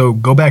 Yeah, so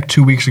go back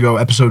 2 weeks ago,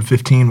 episode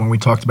 15, when we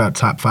talked about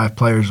top 5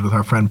 players with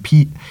our friend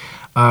Pete.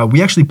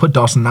 We actually put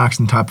Dawson Knox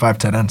in top 5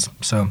 tight ends.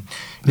 So,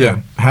 yeah,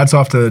 hats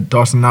off to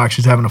Dawson Knox.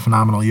 He's having a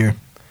phenomenal year.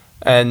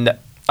 And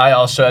I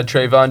also had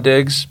Trayvon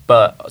Diggs,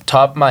 but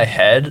top of my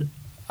head,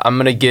 I'm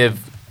going to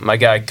give my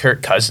guy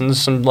Kirk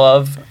Cousins some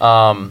love.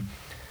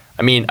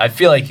 I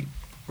feel like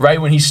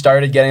right when he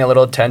started getting a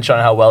little attention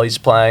on how well he's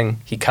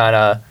playing, he kind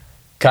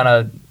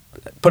of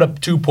put up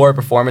 2 poor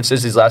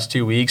performances these last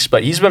 2 weeks,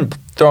 but he's been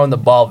throwing the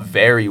ball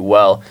very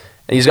well.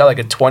 And he's got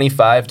a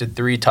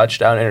 25-3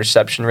 touchdown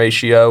interception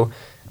ratio.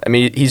 I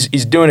mean, he's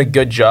doing a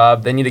good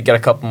job. They need to get a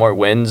couple more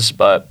wins,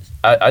 but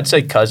I'd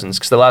say Cousins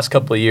because the last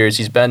couple of years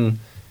he's been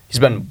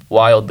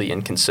wildly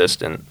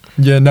inconsistent.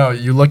 Yeah, no,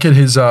 you look at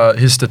his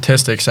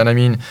statistics, and I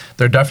mean,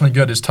 they're definitely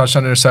good. His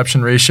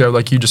touchdown-interception ratio,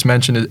 like you just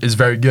mentioned, is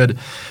very good.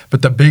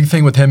 But the big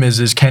thing with him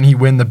is can he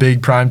win the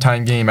big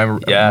primetime game?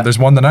 There's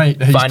one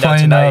tonight. He's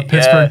playing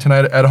Pittsburgh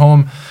tonight at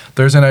home,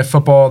 Thursday Night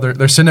Football.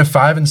 They're sitting at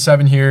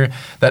 5-7 here.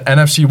 That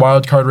NFC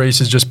wildcard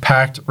race is just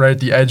packed right at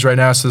the edge right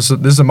now, so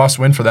this is a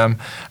must-win for them.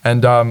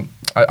 And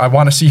I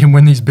want to see him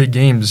win these big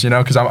games,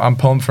 because I'm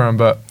pulling for him,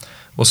 but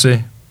we'll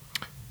see.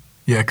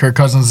 Yeah, Kirk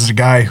Cousins is a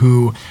guy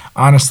who,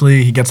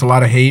 honestly, he gets a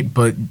lot of hate,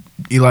 but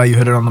Eli, you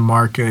hit it on the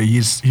mark.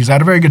 He's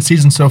had a very good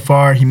season so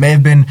far. He may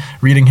have been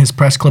reading his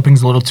press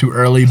clippings a little too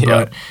early,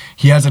 but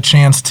he has a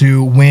chance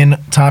to win.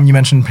 Tom, you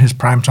mentioned his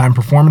primetime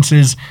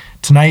performances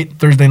tonight,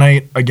 Thursday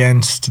night,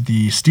 against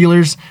the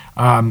Steelers.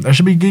 That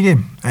should be a good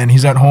game. And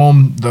he's at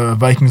home. The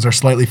Vikings are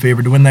slightly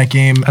favored to win that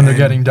game. And they're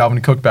getting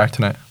Dalvin Cook back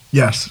tonight.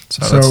 Yes.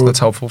 So that's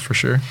helpful for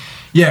sure.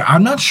 Yeah,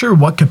 I'm not sure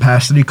what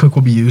capacity Cook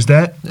will be used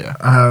at. Yeah.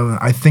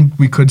 I think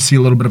we could see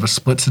a little bit of a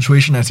split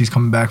situation as he's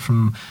coming back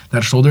from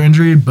that shoulder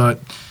injury, but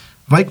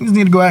Vikings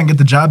need to go out and get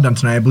the job done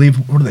tonight. I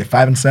believe, what are they,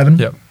 5-7?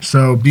 Yep.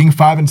 So being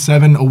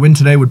 5-7, a win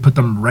today would put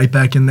them right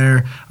back in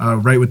there,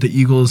 right with the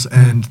Eagles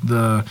and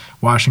the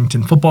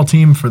Washington football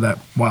team for that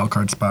wild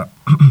card spot.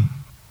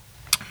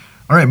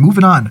 All right,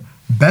 moving on.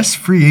 Best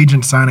free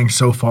agent signing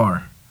so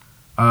far.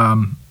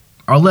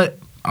 I'll let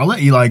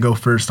Eli go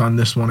first on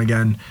this one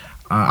again.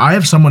 I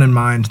have someone in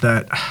mind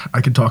that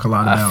I could talk a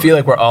lot about. I feel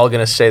like we're all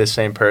going to say the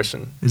same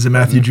person. Is it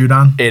Matthew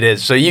Judon? It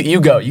is. So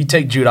you go. You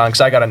take Judon because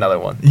I got another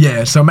one.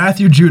 Yeah, so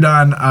Matthew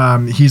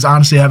Judon, he's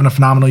honestly having a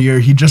phenomenal year.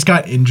 He just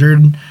got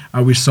injured.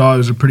 We saw it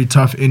was a pretty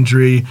tough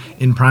injury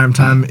in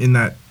primetime in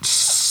that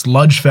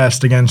sludge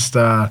fest against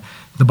the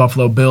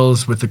Buffalo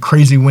Bills with the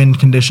crazy wind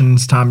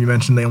conditions. Tom, you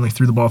mentioned they only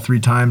threw the ball 3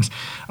 times.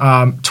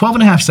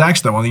 12.5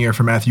 sacks, though, on the year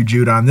for Matthew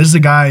Judon. This is a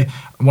guy,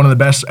 one of the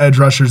best edge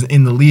rushers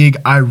in the league.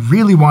 I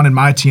really wanted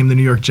my team, the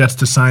New York Jets,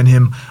 to sign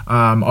him,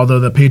 although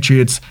the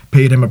Patriots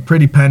paid him a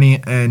pretty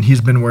penny, and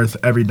he's been worth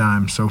every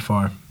dime so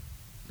far.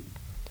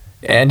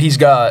 And he's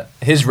got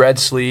his red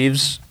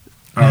sleeves.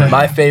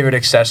 My favorite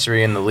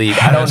accessory in the league.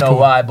 I don't know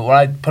why, but when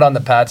I put on the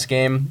Pats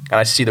game and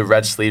I see the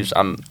red sleeves,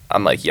 I'm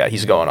like, yeah,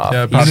 he's going off.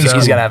 Yeah, he's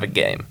going to have a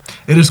game.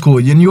 It is cool.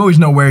 And you always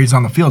know where he's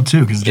on the field,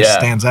 too, because it just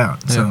stands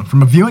out. Yeah. So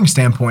from a viewing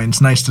standpoint, it's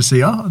nice to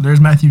see, oh,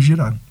 there's Matthew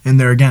Judon in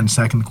there again,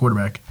 sacking the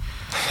quarterback.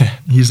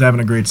 He's having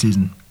a great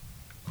season.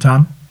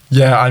 Tom?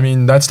 Yeah, I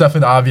mean, that's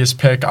definitely the obvious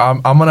pick.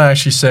 I'm going to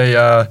actually say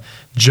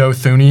Joe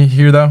Thuney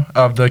here, though,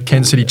 of the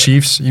Kansas City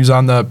Chiefs. He was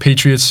on the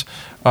Patriots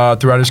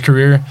throughout his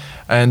career,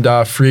 and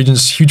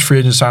huge free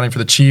agent signing for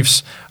the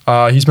Chiefs.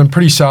 He's been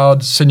pretty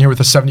solid, sitting here with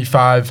a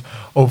 75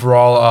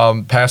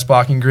 overall pass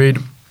blocking grade.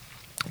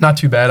 Not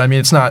too bad. I mean,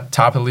 it's not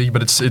top of the league,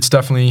 but it's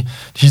definitely,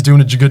 he's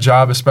doing a good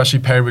job, especially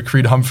paired with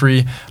Creed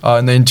Humphrey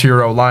in the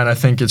interior O-line. I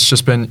think it's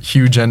just been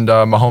huge, and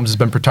Mahomes has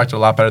been protected a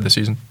lot better this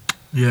season.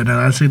 Yeah,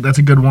 no, that's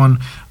a good one.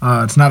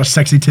 It's not a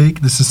sexy take.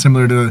 This is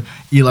similar to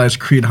Eli's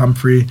Creed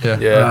Humphrey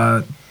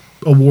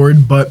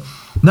award, but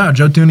no,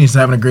 Joe Thuney's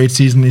having a great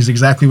season. He's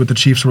exactly what the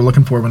Chiefs were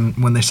looking for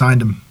when they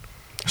signed him.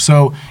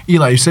 So,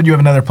 Eli, you said you have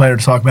another player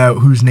to talk about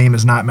whose name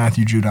is not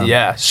Matthew Judon.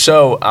 Yeah,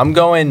 so I'm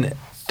going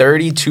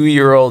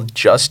 32-year-old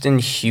Justin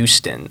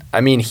Houston.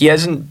 I mean, he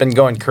hasn't been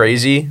going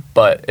crazy,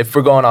 but if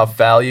we're going off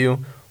value,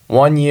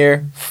 1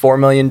 year, $4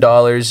 million.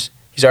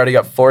 He's already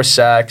got 4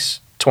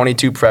 sacks,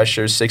 22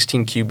 pressures,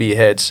 16 QB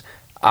hits.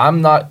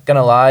 I'm not going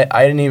to lie,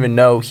 I didn't even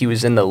know he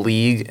was in the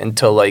league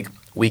until like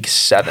week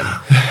 7.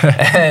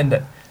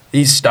 And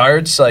he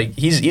starts, like,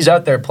 he's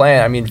out there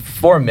playing. I mean,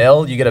 $4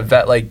 million, you get a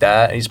vet like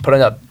that, and he's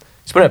putting up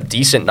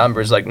decent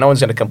numbers. Like, no one's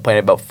going to complain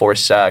about 4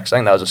 sacks. I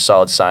think that was a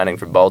solid signing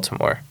for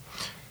Baltimore.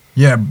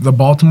 Yeah, the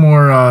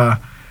Baltimore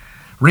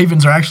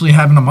Ravens are actually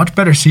having a much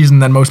better season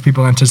than most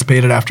people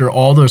anticipated after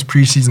all those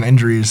preseason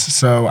injuries.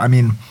 So, I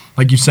mean,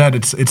 like you said,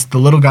 it's the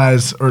little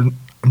guys, or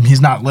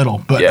he's not little,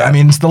 but I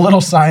mean, it's the little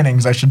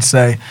signings, I should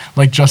say,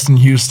 like Justin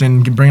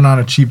Houston, bringing on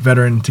a cheap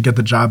veteran to get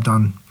the job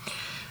done.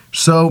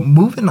 So,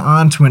 moving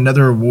on to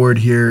another award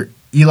here.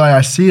 Eli,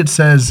 I see it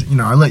says,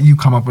 I let you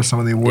come up with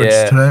some of the awards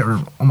today,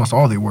 or almost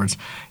all the awards.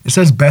 It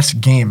says best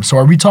game. So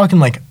are we talking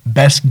like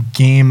best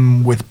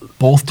game with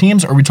both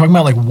teams, or are we talking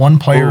about like one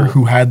player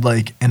who had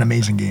like an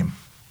amazing game?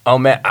 Oh,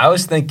 man, I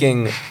was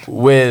thinking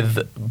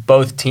with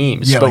both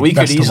teams, but like we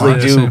could easily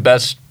do watch.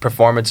 best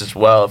performance as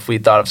well if we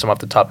thought of some off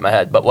the top of my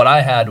head. But what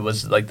I had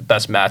was like the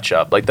best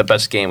matchup, like the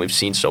best game we've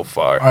seen so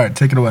far. All right,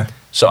 take it away.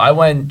 So I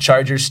went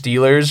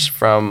Chargers-Steelers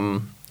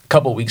from a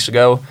couple weeks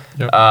ago.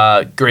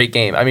 Yep. Great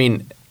game. I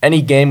mean,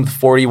 any game with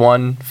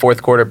 41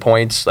 fourth quarter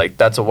points, like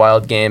that's a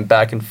wild game,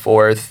 back and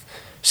forth.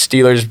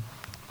 Steelers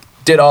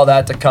did all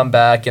that to come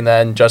back, and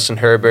then Justin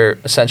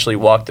Herbert essentially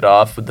walked it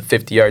off with the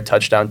 50-yard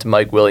touchdown to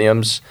Mike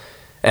Williams.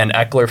 And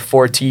Eckler,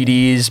 4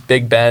 TDs,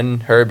 Big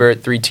Ben,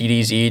 Herbert, 3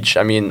 TDs each.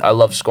 I mean, I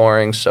love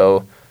scoring,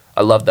 so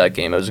I love that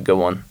game. It was a good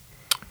one.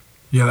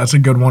 Yeah, that's a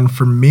good one.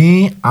 For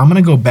me, I'm going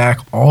to go back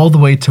all the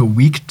way to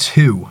week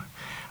 2.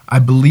 I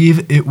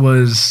believe it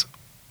was,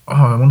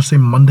 I want to say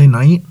Monday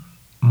Night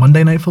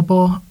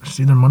Football. It's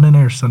either Monday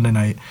night or Sunday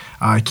night.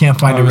 I can't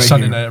find it right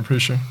Sunday here. night, I'm pretty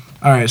sure.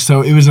 All right,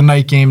 so it was a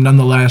night game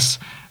nonetheless.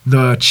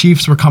 the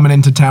Chiefs were coming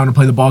into town to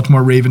play the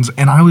Baltimore Ravens,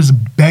 and I was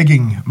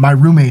begging my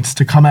roommates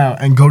to come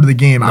out and go to the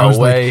game. I was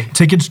way. like,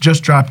 tickets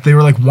just dropped. They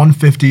were like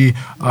 $150. You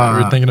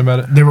were thinking about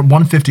it? They were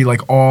 $150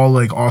 like all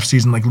like off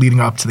season, like leading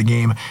up to the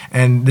game.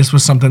 And this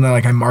was something that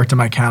like I marked in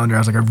my calendar. I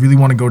was like, I really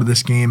want to go to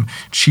this game.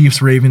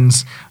 Chiefs,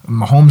 Ravens,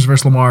 Mahomes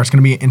versus Lamar. It's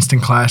gonna be an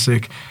instant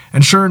classic.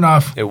 And sure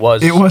enough, It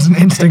was. an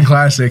instant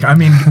classic. I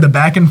mean, the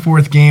back and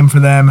forth game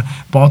for them.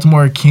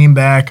 Baltimore came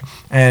back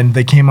and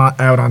they came out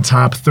on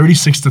top,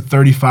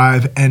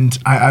 36-35. And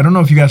I don't know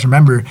if you guys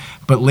remember,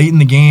 but late in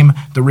the game,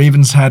 the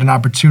Ravens had an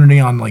opportunity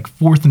on like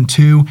 4th and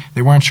 2.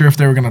 They weren't sure if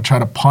they were going to try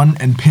to punt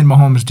and pin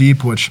Mahomes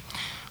deep, which,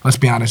 let's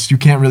be honest, you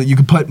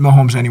could put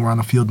Mahomes anywhere on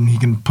the field and he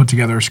can put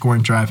together a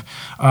scoring drive.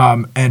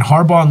 And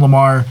Harbaugh and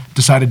Lamar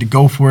decided to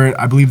go for it.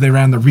 I believe they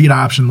ran the read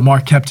option.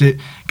 Lamar kept it,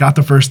 got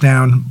the first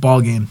down,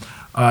 ball game.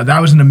 That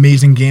was an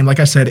amazing game. Like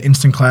I said,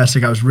 instant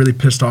classic. I was really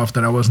pissed off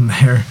that I wasn't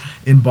there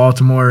in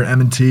Baltimore,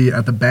 M&T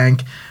at the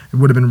bank. It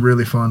would have been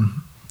really fun.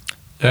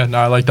 Yeah, no,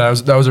 I like that.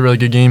 That was a really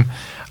good game.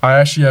 I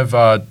actually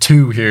have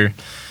 2 here.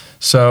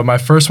 So my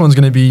first one's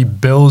going to be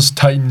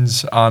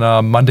Bills-Titans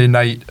on Monday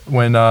night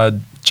when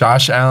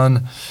Josh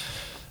Allen,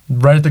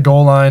 right at the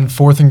goal line,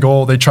 4th and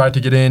goal, they tried to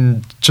get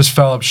in, just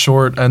fell up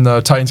short, and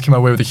the Titans came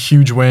away with a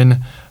huge win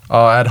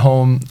at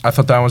home. I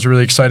thought that was a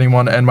really exciting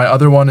one. And my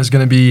other one is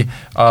going to be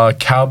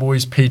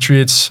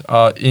Cowboys-Patriots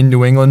in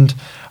New England,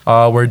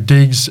 where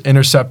Diggs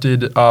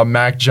intercepted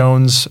Mac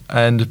Jones,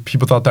 and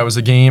people thought that was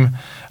the game.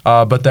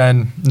 But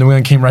then New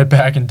England came right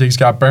back, and Diggs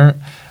got burnt.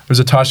 It was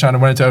a touchdown. It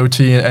went into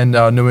OT, and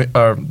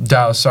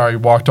Dallas,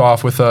 walked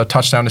off with a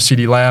touchdown to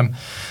CeeDee Lamb.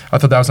 I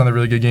thought that was another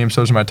really good game,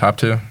 so those are my top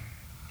 2.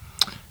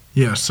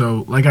 Yeah,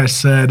 so like I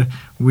said,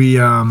 we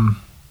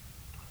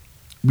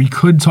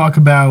could talk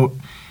about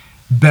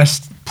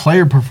best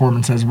player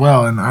performance as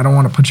well, and I don't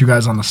want to put you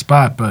guys on the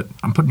spot, but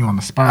I'm putting you on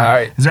the spot. All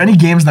right. Is there any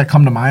games that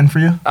come to mind for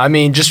you? I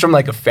mean, just from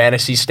like a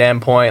fantasy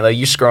standpoint, like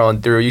you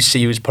scrolling through, you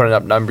see who's putting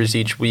up numbers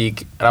each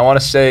week. And I want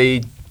to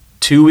say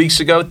 3 weeks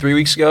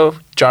ago,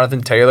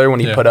 Jonathan Taylor, when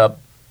he put up,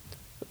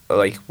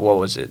 like, what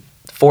was it?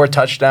 4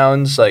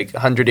 touchdowns, like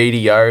 180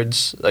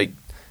 yards. Like,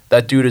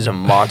 that dude is a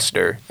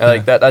monster. And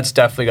like that's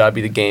definitely got to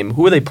be the game.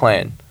 Who are they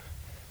playing?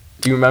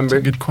 Do you remember?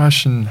 That's a good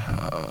question.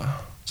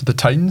 Is it the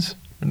Titans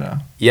or no?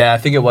 Yeah, I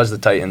think it was the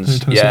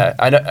Titans. Yeah,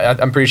 I know,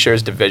 I'm pretty sure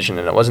it's division,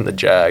 and it wasn't the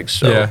Jags.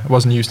 So. Yeah, it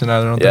wasn't Houston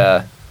either, I don't think.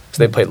 Yeah, because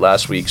they played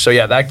last week. So,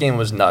 yeah, that game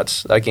was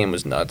nuts.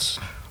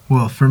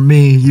 Well, for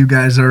me, you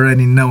guys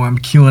already know I'm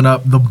queuing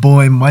up the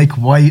boy Mike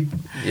White.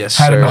 Yes,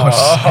 He had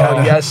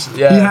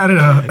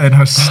an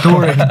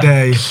historic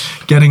day,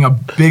 getting a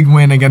big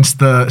win against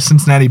the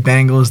Cincinnati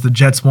Bengals. The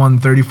Jets won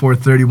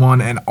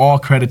 34-31, and all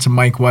credit to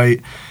Mike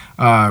White.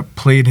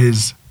 Played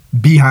his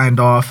behind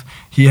off.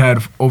 He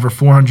had over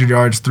 400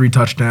 yards, 3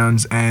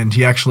 touchdowns, and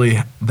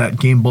that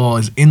game ball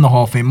is in the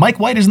Hall of Fame. Mike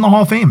White is in the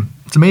Hall of Fame.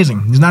 It's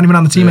amazing. He's not even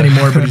on the team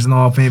anymore, but he's in the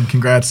Hall of Fame.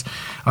 Congrats.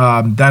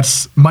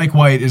 Mike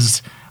White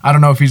is, I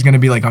don't know if he's going to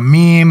be like a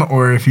meme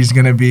or if he's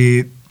going to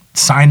be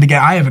signed again.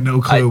 I have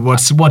no clue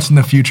what's in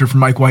the future for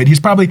Mike White.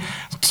 He's probably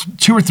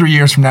 2 or 3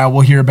 years from now,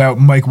 we'll hear about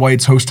Mike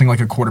White's hosting like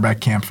a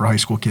quarterback camp for high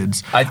school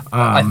kids.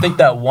 I think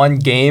that one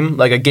game,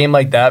 like a game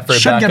like that for a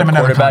backup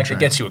quarterback, it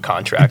gets you a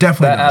contract. It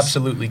definitely does.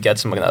 Absolutely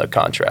gets him another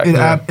contract.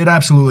 It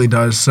absolutely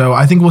does. So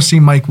I think we'll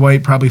see Mike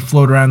White probably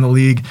float around the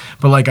league.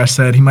 But like I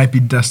said, he might be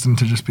destined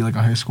to just be like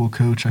a high school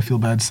coach. I feel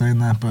bad saying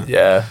that, but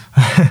yeah.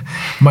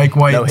 Mike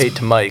White. No hate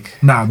to Mike.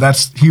 No,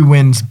 he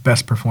wins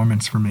best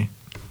performance for me.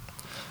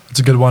 It's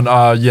a good one.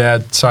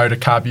 Sorry to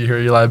copy you here,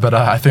 Eli, but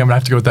I think I'm gonna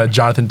have to go with that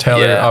Jonathan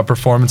Taylor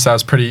performance. That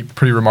was pretty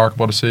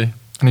remarkable to see,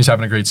 and he's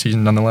having a great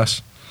season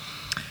nonetheless.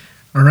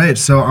 All right,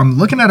 so I'm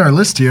looking at our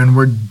list here, and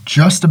we're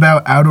just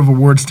about out of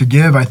awards to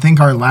give. I think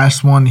our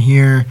last one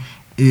here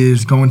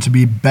is going to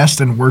be best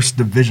and worst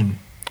division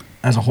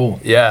as a whole.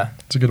 Yeah,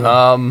 it's a good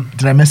one.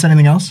 Did I miss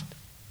anything else?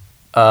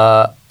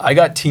 I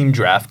got team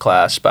draft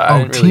class,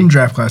 but team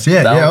draft class.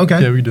 Yeah,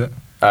 okay. Yeah, we did.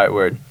 All right,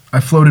 word. I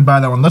floated by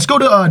that one. Let's go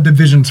to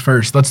divisions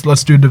first.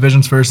 Let's do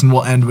divisions first, and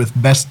we'll end with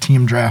best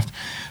team draft.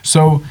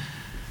 So,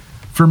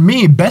 for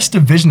me, best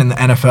division in the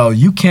NFL,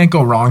 you can't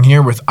go wrong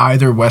here with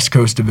either West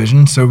Coast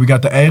division. So we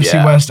got the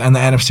AFC West and the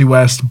NFC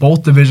West.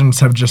 Both divisions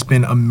have just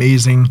been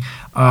amazing.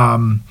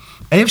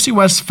 AFC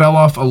West fell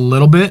off a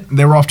little bit.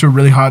 They were off to a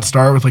really hot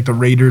start with like the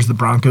Raiders, the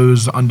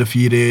Broncos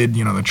undefeated.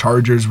 You know, the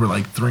Chargers were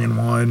like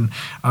 3-1,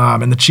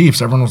 and the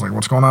Chiefs. Everyone was like,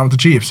 "What's going on with the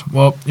Chiefs?"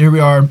 Well, here we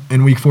are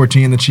in Week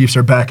 14. The Chiefs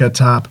are back at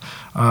top,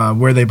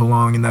 where they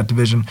belong in that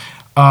division.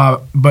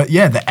 But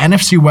yeah, the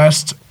NFC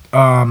West.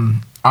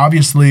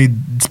 Obviously,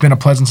 it's been a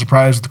pleasant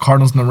surprise with the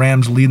Cardinals and the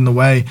Rams leading the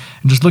way.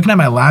 And just looking at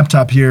my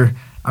laptop here,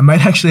 I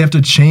might actually have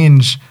to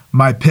change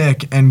my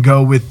pick and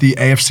go with the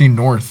AFC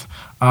North.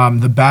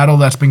 The battle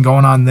that's been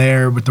going on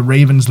there with the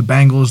Ravens, the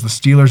Bengals, the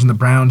Steelers, and the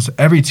Browns,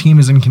 every team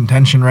is in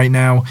contention right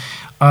now.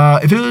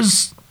 If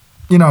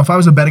I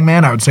was a betting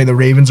man, I would say the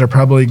Ravens are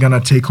probably going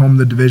to take home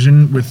the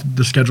division with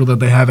the schedule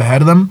that they have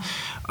ahead of them.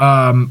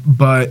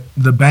 But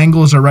the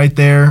Bengals are right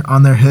there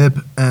on their hip,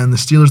 and the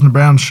Steelers and the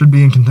Browns should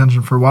be in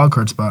contention for a wild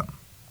card spot.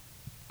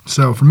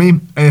 So for me,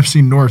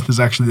 AFC North is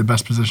actually the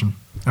best position,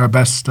 or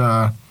best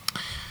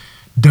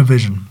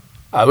division.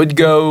 I would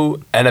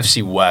go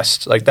NFC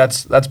West. Like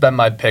that's been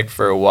my pick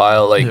for a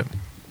while. Like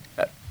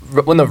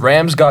when the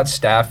Rams got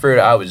Stafford,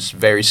 I was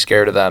very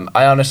scared of them.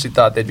 I honestly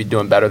thought they'd be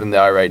doing better than they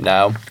are right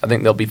now. I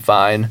think they'll be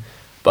fine.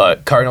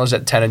 But Cardinals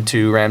at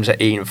 10-2, Rams at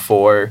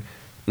 8-4,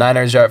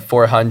 Niners are at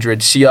 400.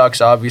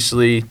 Seahawks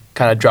obviously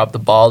kind of dropped the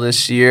ball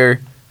this year,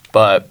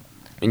 but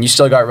you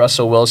still got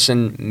Russell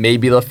Wilson.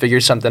 Maybe they'll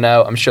figure something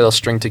out. I'm sure they'll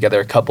string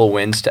together a couple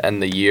wins to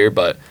end the year,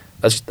 but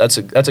that's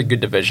a good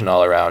division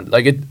all around.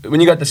 Like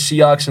when you got the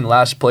Seahawks in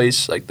last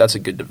place, like that's a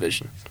good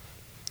division.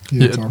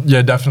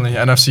 Yeah, definitely.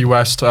 NFC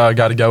West,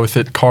 got to go with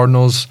it.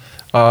 Cardinals,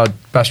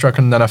 best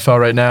record in the NFL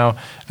right now,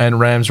 and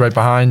Rams right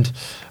behind.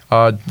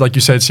 Like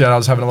you said,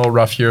 Seattle's having a little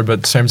rough year,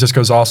 but San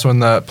Francisco's also in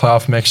the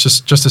playoff mix.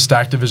 Just a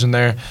stacked division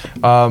there.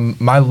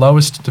 My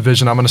lowest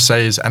division, I'm going to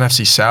say, is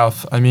NFC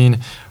South. I mean,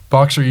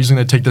 Bucs are usually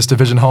going to take this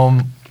division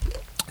home.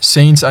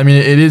 Saints, I mean,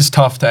 it is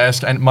tough to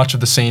ask much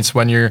of the Saints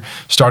when your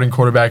starting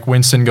quarterback,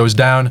 Winston, goes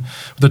down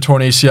with a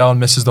torn ACL and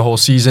misses the whole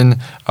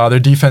season. Their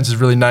defense is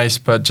really nice,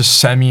 but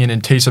just Semien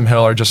and Taysom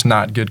Hill are just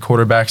not good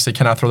quarterbacks. They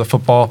cannot throw the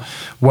football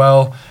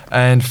well.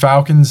 And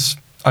Falcons,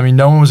 I mean,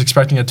 no one was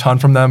expecting a ton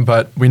from them,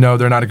 but we know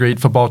they're not a great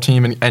football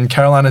team. And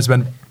Carolina has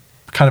been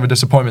kind of a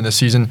disappointment this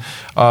season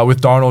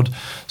with Darnold.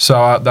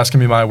 So that's going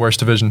to be my worst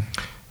division.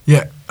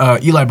 Yeah.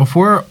 Eli,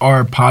 before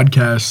our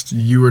podcast,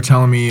 you were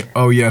telling me,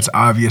 it's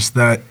obvious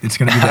that it's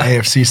going to be the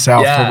AFC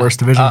South for worst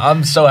division.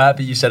 I'm so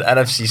happy you said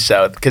NFC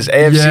South because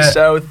AFC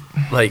South,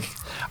 like...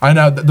 I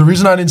know. The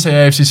reason I didn't say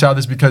AFC South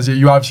is because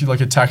you obviously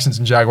look at Texans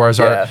and Jaguars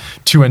are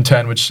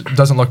 2-10, which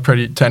doesn't look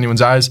pretty to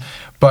anyone's eyes.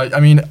 But, I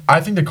mean, I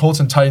think the Colts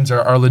and Titans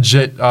are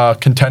legit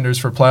contenders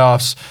for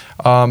playoffs.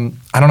 I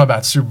don't know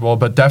about Super Bowl,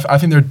 but I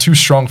think they're two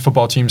strong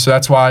football teams. So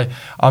that's why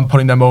I'm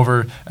putting them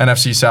over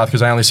NFC South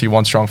because I only see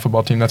one strong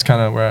football team. That's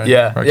kind of where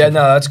I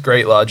that's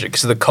great logic.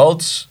 So the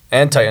Colts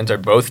and Titans are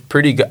both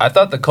pretty good. I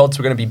thought the Colts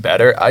were going to be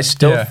better. I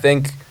still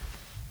think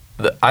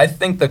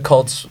the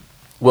Colts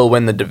will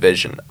win the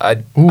division. I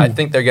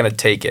think they're going to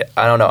take it.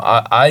 I don't know.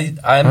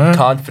 I'm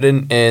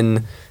confident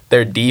in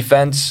their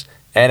defense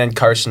and in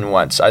Carson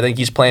Wentz. I think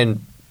he's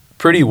playing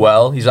pretty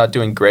well. He's not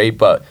doing great,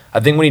 but I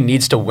think when he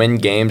needs to win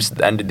games at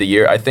the end of the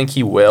year, I think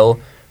he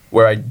will,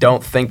 where I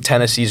don't think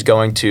Tennessee's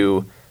going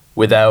to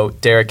without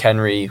Derrick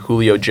Henry,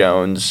 Julio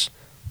Jones,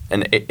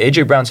 and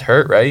A.J. Brown's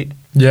hurt, right?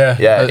 Yeah.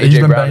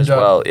 A.J. Brown as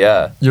well,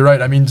 yeah. You're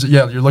right. I mean,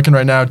 you're looking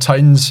right now,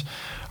 Titans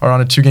are on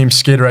a 2-game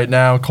skid right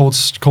now.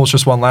 Colts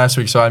just won last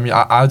week, so I mean,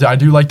 I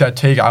do like that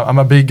take. I'm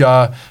a big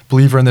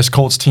believer in this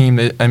Colts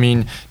team. I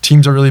mean,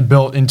 teams are really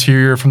built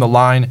interior from the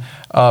line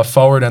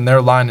forward, and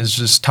their line is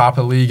just top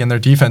of the league, and their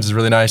defense is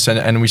really nice,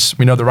 and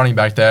we know the running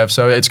back they have.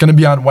 So it's going to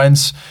be on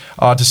Wentz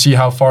to see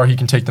how far he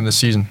can take them this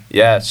season.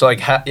 Yeah. So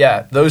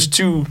those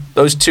two.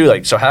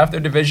 Like, so half their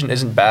division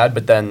isn't bad,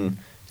 but then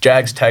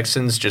Jags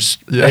Texans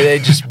they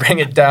just bring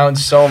it down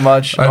so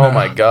much. Oh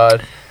my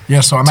God. Yeah,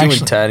 so I'm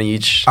 2-10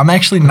 each. I'm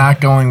actually not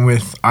going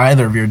with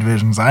either of your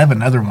divisions. I have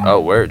another one. Oh,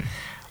 word.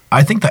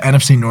 I think the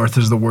NFC North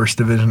is the worst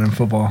division in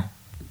football.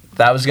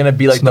 That was going to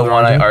be like the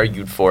one I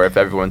argued for if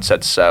everyone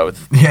said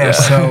South. Yeah.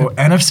 So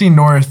NFC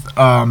North,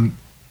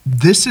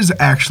 this is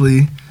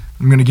actually,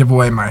 I'm going to give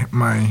away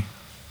my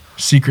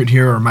secret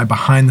here, or my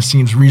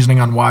behind-the-scenes reasoning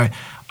on why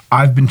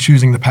I've been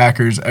choosing the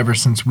Packers ever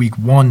since week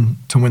 1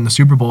 to win the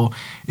Super Bowl,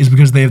 is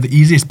because they have the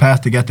easiest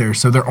path to get there.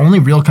 So their only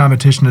real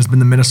competition has been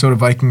the Minnesota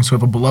Vikings, who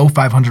have a below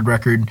 500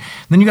 record.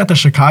 Then you got the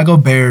Chicago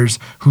Bears,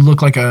 who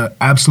look like an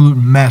absolute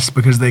mess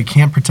because they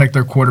can't protect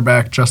their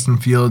quarterback, Justin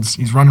Fields.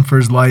 He's running for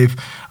his life.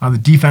 The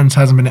defense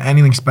hasn't been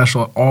anything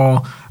special at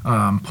all.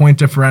 Point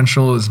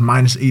differential is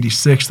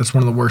 -86. That's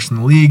one of the worst in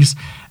the leagues.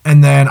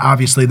 And then,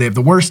 obviously, they have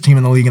the worst team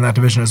in the league in that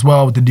division as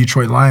well with the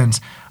Detroit Lions.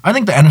 I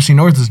think the NFC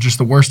North is just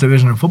the worst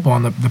division in football,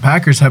 and the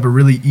Packers have a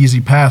really easy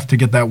path to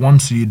get that 1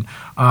 seed.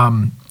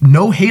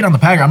 No hate on the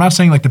Packers. I'm not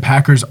saying, like, the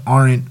Packers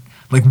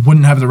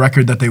wouldn't have the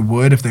record that they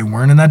would if they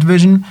weren't in that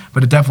division,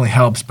 but it definitely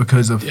helps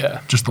because of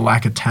just the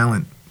lack of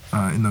talent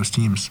in those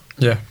teams.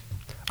 Yeah.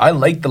 I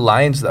like the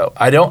Lions, though.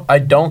 I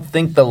don't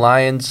think the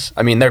Lions,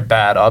 I mean, they're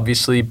bad,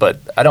 obviously, but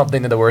I don't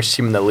think they're the worst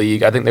team in the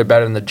league. I think they're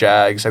better than the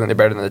Jags. I think they're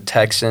better than the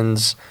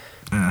Texans.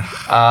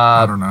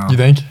 I don't know. You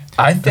think?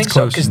 I think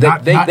so, because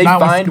they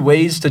find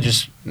ways to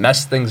just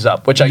mess things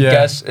up, which I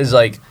guess is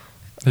like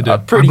a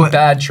pretty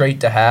bad trait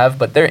to have,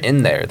 but they're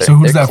in there. So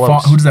who does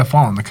that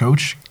fall on? The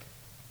coach?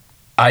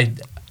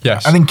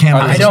 Yes. I think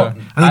Campbell.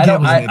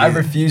 I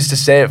refuse to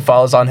say it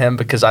falls on him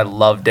because I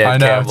love Dan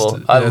Campbell.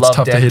 I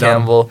love Dan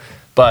Campbell.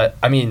 But,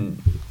 I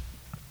mean,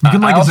 you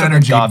can like his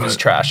energy, Goff is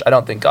trash. I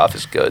don't think Goff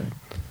is good.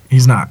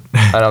 He's not.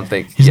 I don't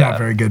think he's not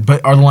very good.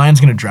 But are the Lions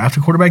going to draft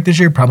a quarterback this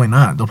year? Probably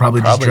not. They'll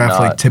probably just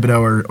draft like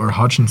Thibodeau or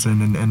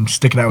Hutchinson and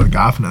stick it out with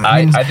Goff.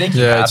 I think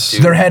you have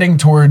to. They're heading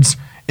towards,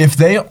 if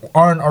they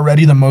aren't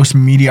already the most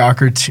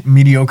mediocre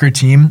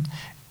team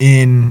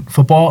in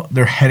football,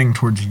 they're heading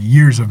towards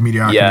years of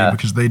mediocrity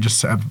because they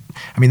just have,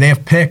 they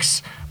have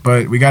picks,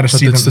 but we got to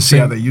see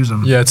how they use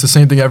them. Yeah, it's the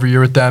same thing every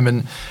year with them.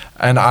 And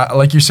And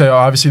like you say,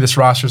 obviously this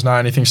roster is not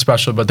anything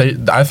special, but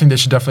I think they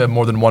should definitely have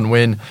more than one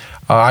win.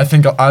 I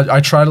think I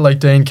try to like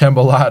Dane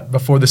Campbell a lot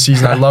before the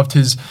season. I loved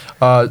his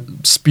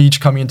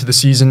speech coming into the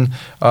season,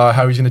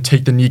 how he's going to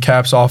take the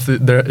kneecaps off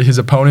his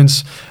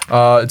opponents.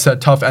 It's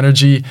that tough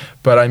energy.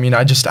 But, I mean,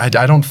 I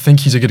don't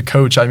think he's a good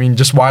coach. I mean,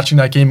 just watching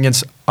that game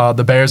against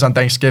the Bears on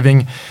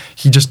Thanksgiving,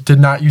 he just did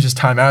not use his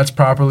timeouts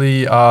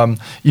properly.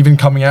 Even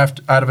coming out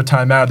of a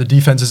timeout, the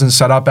defense isn't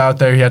set up out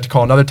there. He had to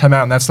call another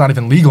timeout, and that's not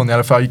even legal in the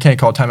NFL. You can't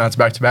call timeouts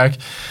back-to-back.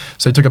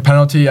 So he took a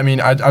penalty. I mean,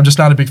 I'm just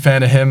not a big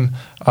fan of him.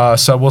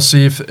 So we'll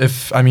see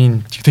if I mean,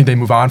 do you think they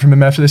move on from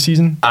him after this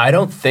season? I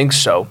don't think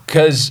so.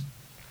 Because,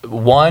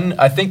 one,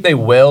 I think they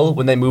will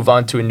when they move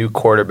on to a new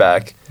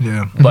quarterback.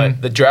 Yeah.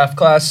 But the draft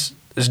class,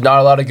 there's not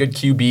a lot of good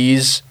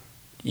QBs.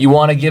 You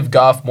want to give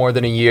Goff more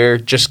than a year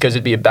just because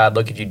it'd be a bad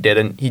look if you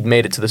didn't. He'd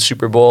made it to the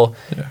Super Bowl.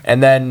 Yeah.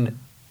 And then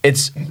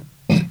it's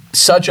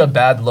such a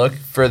bad look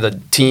for the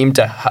team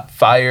to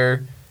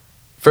fire,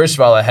 first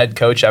of all, a head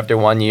coach after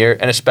 1 year,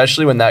 and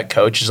especially when that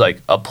coach is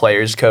like a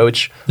player's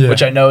coach,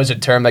 which I know is a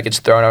term that gets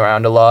thrown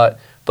around a lot.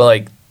 But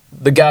like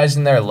the guys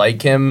in there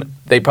like him,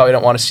 they probably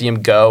don't want to see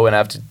him go and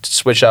have to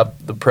switch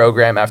up the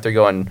program after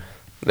going.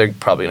 They're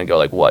probably going to go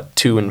like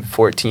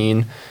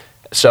 2-14.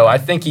 So I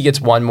think he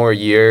gets one more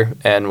year,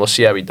 and we'll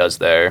see how he does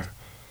there.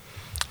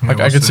 Yeah,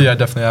 I could see that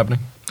definitely happening.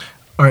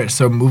 All right,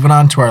 so moving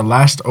on to our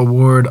last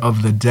award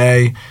of the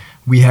day,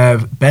 we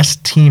have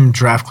Best Team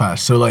Draft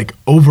Class. So, like,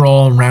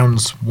 overall,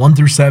 rounds 1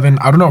 through 7.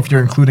 I don't know if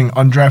you're including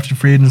undrafted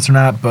free agents or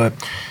not, but...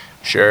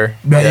 Sure.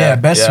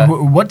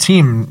 What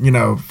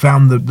team,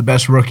 found the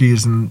best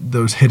rookies and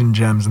those hidden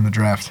gems in the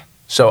draft?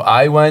 So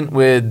I went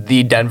with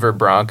the Denver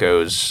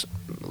Broncos.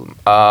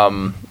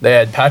 They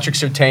had Patrick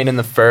Surtain in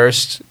the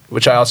first,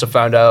 which I also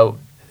found out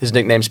his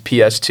nickname's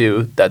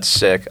PS2. That's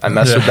sick. I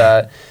messed with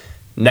that.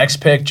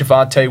 Next pick,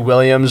 Javonte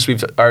Williams.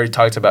 We've already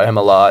talked about him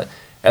a lot.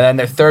 And then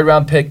their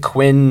third-round pick,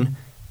 Quinn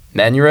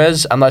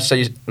Manurez. I'm not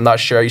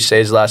sure how you say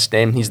his last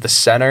name. He's the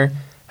center.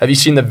 Have you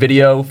seen the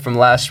video from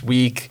last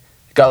week?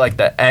 Got like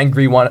the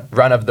angry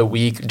run of the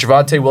week.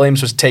 Javonte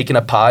Williams was taking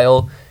a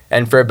pile,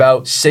 and for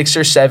about 6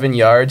 or 7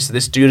 yards,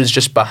 this dude is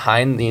just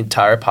behind the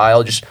entire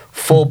pile, just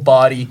full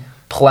body,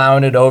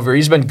 plowing it over.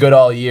 He's been good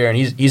all year, and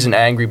he's an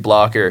angry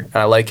blocker, and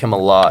I like him a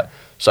lot.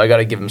 So I got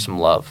to give him some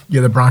love.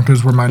 Yeah, the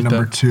Broncos were my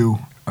number 2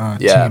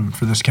 team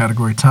for this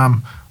category.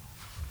 Tom,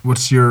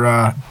 what's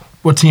your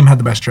what team had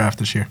the best draft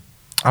this year?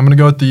 I'm going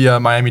to go with the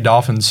Miami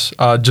Dolphins.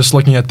 Just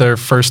looking at their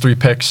first 3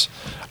 picks.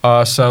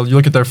 So you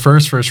look at their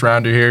first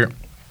rounder here,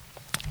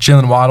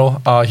 Jalen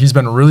Waddle. He's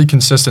been really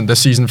consistent this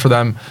season for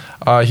them.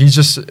 He's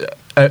just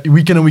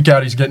week in and week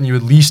out, he's getting you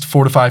at least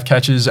 4 to 5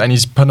 catches, and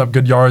he's putting up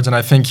good yards. And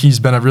I think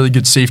he's been a really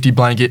good safety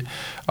blanket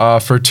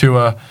for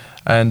Tua.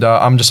 And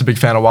I'm just a big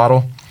fan of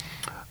Waddle.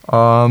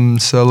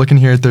 So looking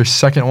here at their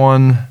second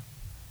one.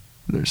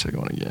 Their second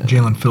one again.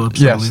 Jalen Phillips.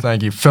 Yes,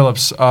 thank you.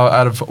 Phillips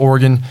out of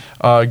Oregon.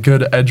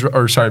 Good edge,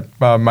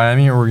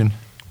 Miami or Oregon?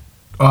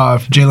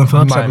 Jalen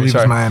Phillips, Miami, I believe,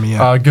 is Miami,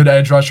 yeah. Good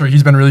edge rusher.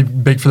 He's been really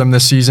big for them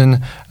this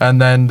season.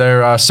 And then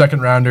their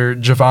second rounder,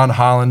 Javon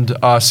Holland,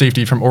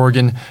 safety from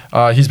Oregon.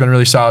 He's been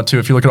really solid, too.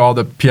 If you look at all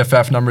the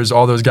PFF numbers,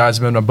 all those guys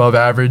have been above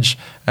average.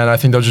 And I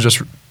think those are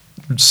just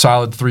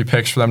solid 3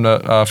 picks for them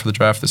for the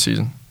draft this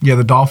season. Yeah,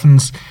 the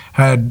Dolphins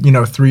had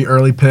 3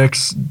 early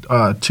picks,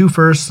 2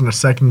 firsts and a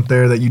second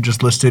there that you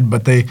just listed,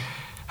 but they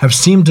have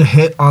seemed to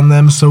hit on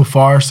them so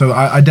far. So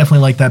I definitely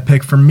like that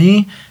pick. For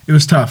me, it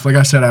was tough. Like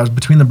I said, I was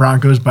between the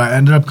Broncos, but I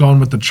ended up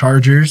going with the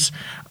Chargers.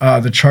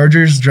 The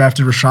Chargers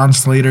drafted Rashawn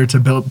Slater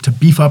to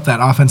beef up that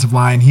offensive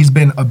line. He's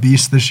been a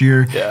beast this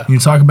year. Yeah. You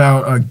talk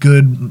about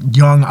good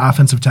young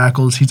offensive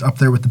tackles. He's up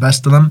there with the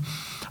best of them.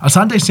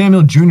 Asante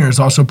Samuel Jr. has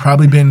also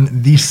probably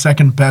been the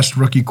second best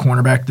rookie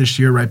cornerback this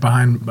year, right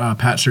behind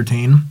Pat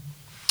Surtain.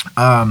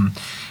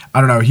 I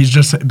don't know. He's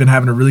just been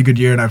having a really good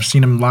year, and I've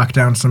seen him lock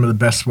down some of the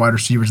best wide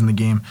receivers in the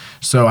game.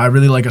 So I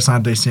really like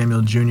Asante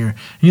Samuel Jr. And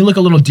you look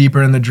a little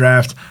deeper in the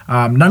draft,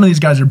 none of these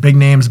guys are big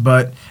names,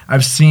 but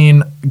I've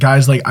seen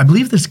guys like, I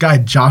believe this guy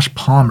Josh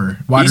Palmer,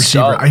 wide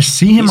receiver. Solid. I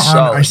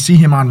see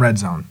him on Red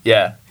Zone.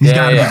 Yeah.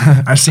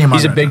 I see him on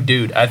He's a Red big Zone.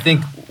 dude. I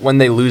think when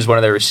they lose one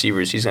of their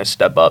receivers, he's going to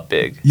step up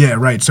big. Yeah,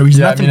 right. So he's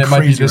nothing it might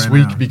be crazy this right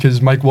week now.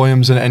 because Mike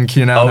Williams and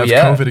Keenan Allen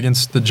have COVID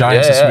against the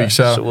Giants this week.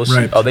 So we'll see.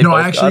 Right. Oh, they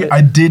both got it?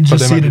 I did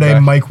just see today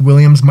Mike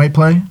Williams might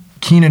play.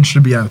 Keenan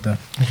should be out though.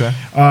 Okay.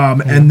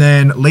 And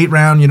then late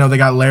round, they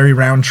got Larry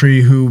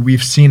Roundtree, who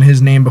we've seen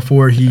his name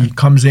before. He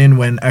comes in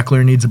when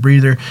Eckler needs a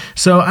breather.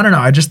 So I don't know.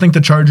 I just think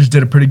the Chargers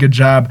did a pretty good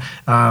job,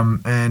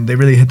 and they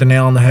really hit the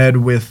nail on the head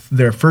with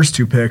their first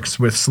 2 picks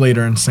with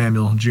Slater and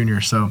Samuel Jr.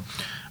 So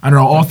I don't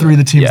know. All 3 of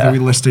the teams that we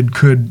listed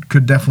could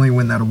definitely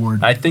win that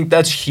award. I think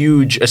that's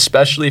huge,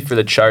 especially for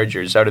the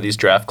Chargers out of these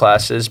draft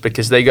classes,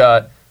 because they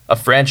got a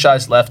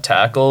franchise left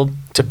tackle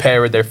to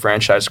pair with their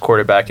franchise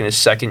quarterback in his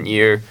second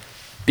year.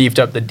 Beefed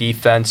up the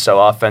defense so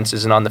offense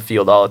isn't on the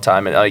field all the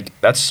time, and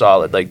that's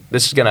solid.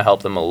 This is going to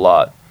help them a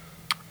lot.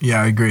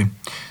 Yeah, I agree.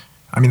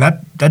 I mean,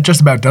 that just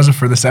about does it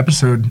for this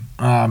episode.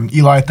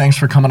 Eli, thanks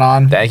for coming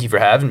on. Thank you for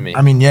having me.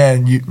 I mean, yeah,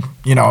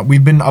 you know,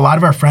 a lot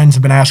of our friends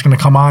have been asking to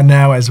come on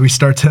now as we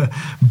start to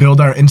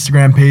build our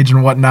Instagram page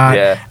and whatnot.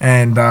 Yeah.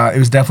 And it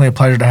was definitely a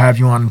pleasure to have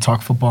you on and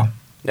talk football.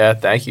 Yeah,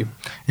 thank you.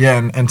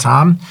 Yeah, and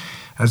Tom,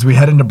 as we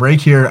head into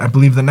break here, I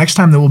believe the next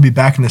time that we'll be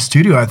back in the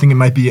studio, I think it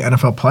might be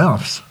NFL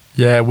playoffs.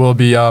 Yeah, it will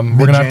be. We're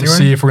going to have to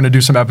see if we're going to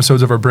do some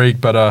episodes of our break,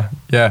 but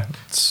yeah,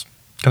 it's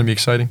going to be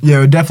exciting. Yeah, it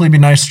would definitely be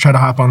nice to try to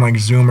hop on like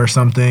Zoom or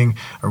something,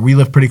 or we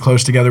live pretty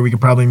close together. We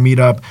could probably meet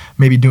up,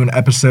 maybe do an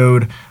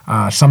episode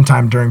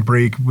sometime during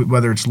break,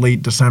 whether it's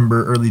late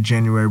December, early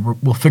January.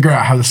 We'll figure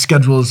out how the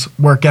schedules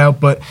work out,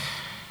 but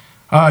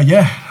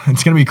yeah,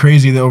 it's going to be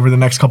crazy over the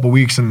next couple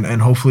weeks, and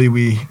hopefully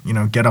we,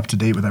 get up to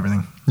date with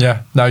everything.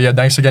 Yeah. No, yeah,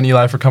 thanks again,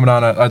 Eli, for coming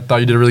on. I thought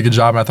you did a really good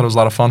job, and I thought it was a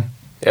lot of fun.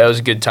 Yeah, it was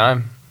a good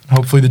time.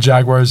 Hopefully the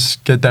Jaguars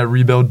get that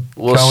rebuild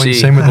We'll going. See.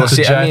 Same with We'll the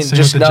see. Jets. I mean, Same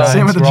just with the know- Giants.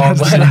 Same with the We're all in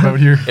Jets. the same boat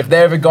here. If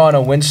they ever go on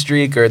a win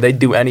streak or they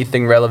do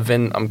anything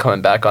relevant, I'm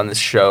coming back on this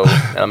show,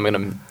 and I'm going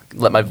to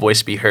let my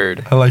voice be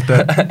heard. I like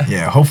that.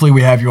 Yeah, hopefully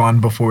we have you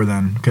on before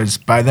then, because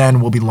by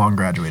then we'll be long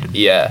graduated.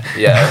 Yeah.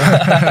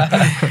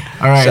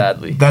 All right,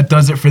 Sadly. that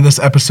does it for this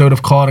episode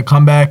of Call It a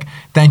Comeback.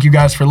 Thank you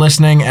guys for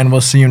listening, and we'll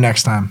see you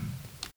next time.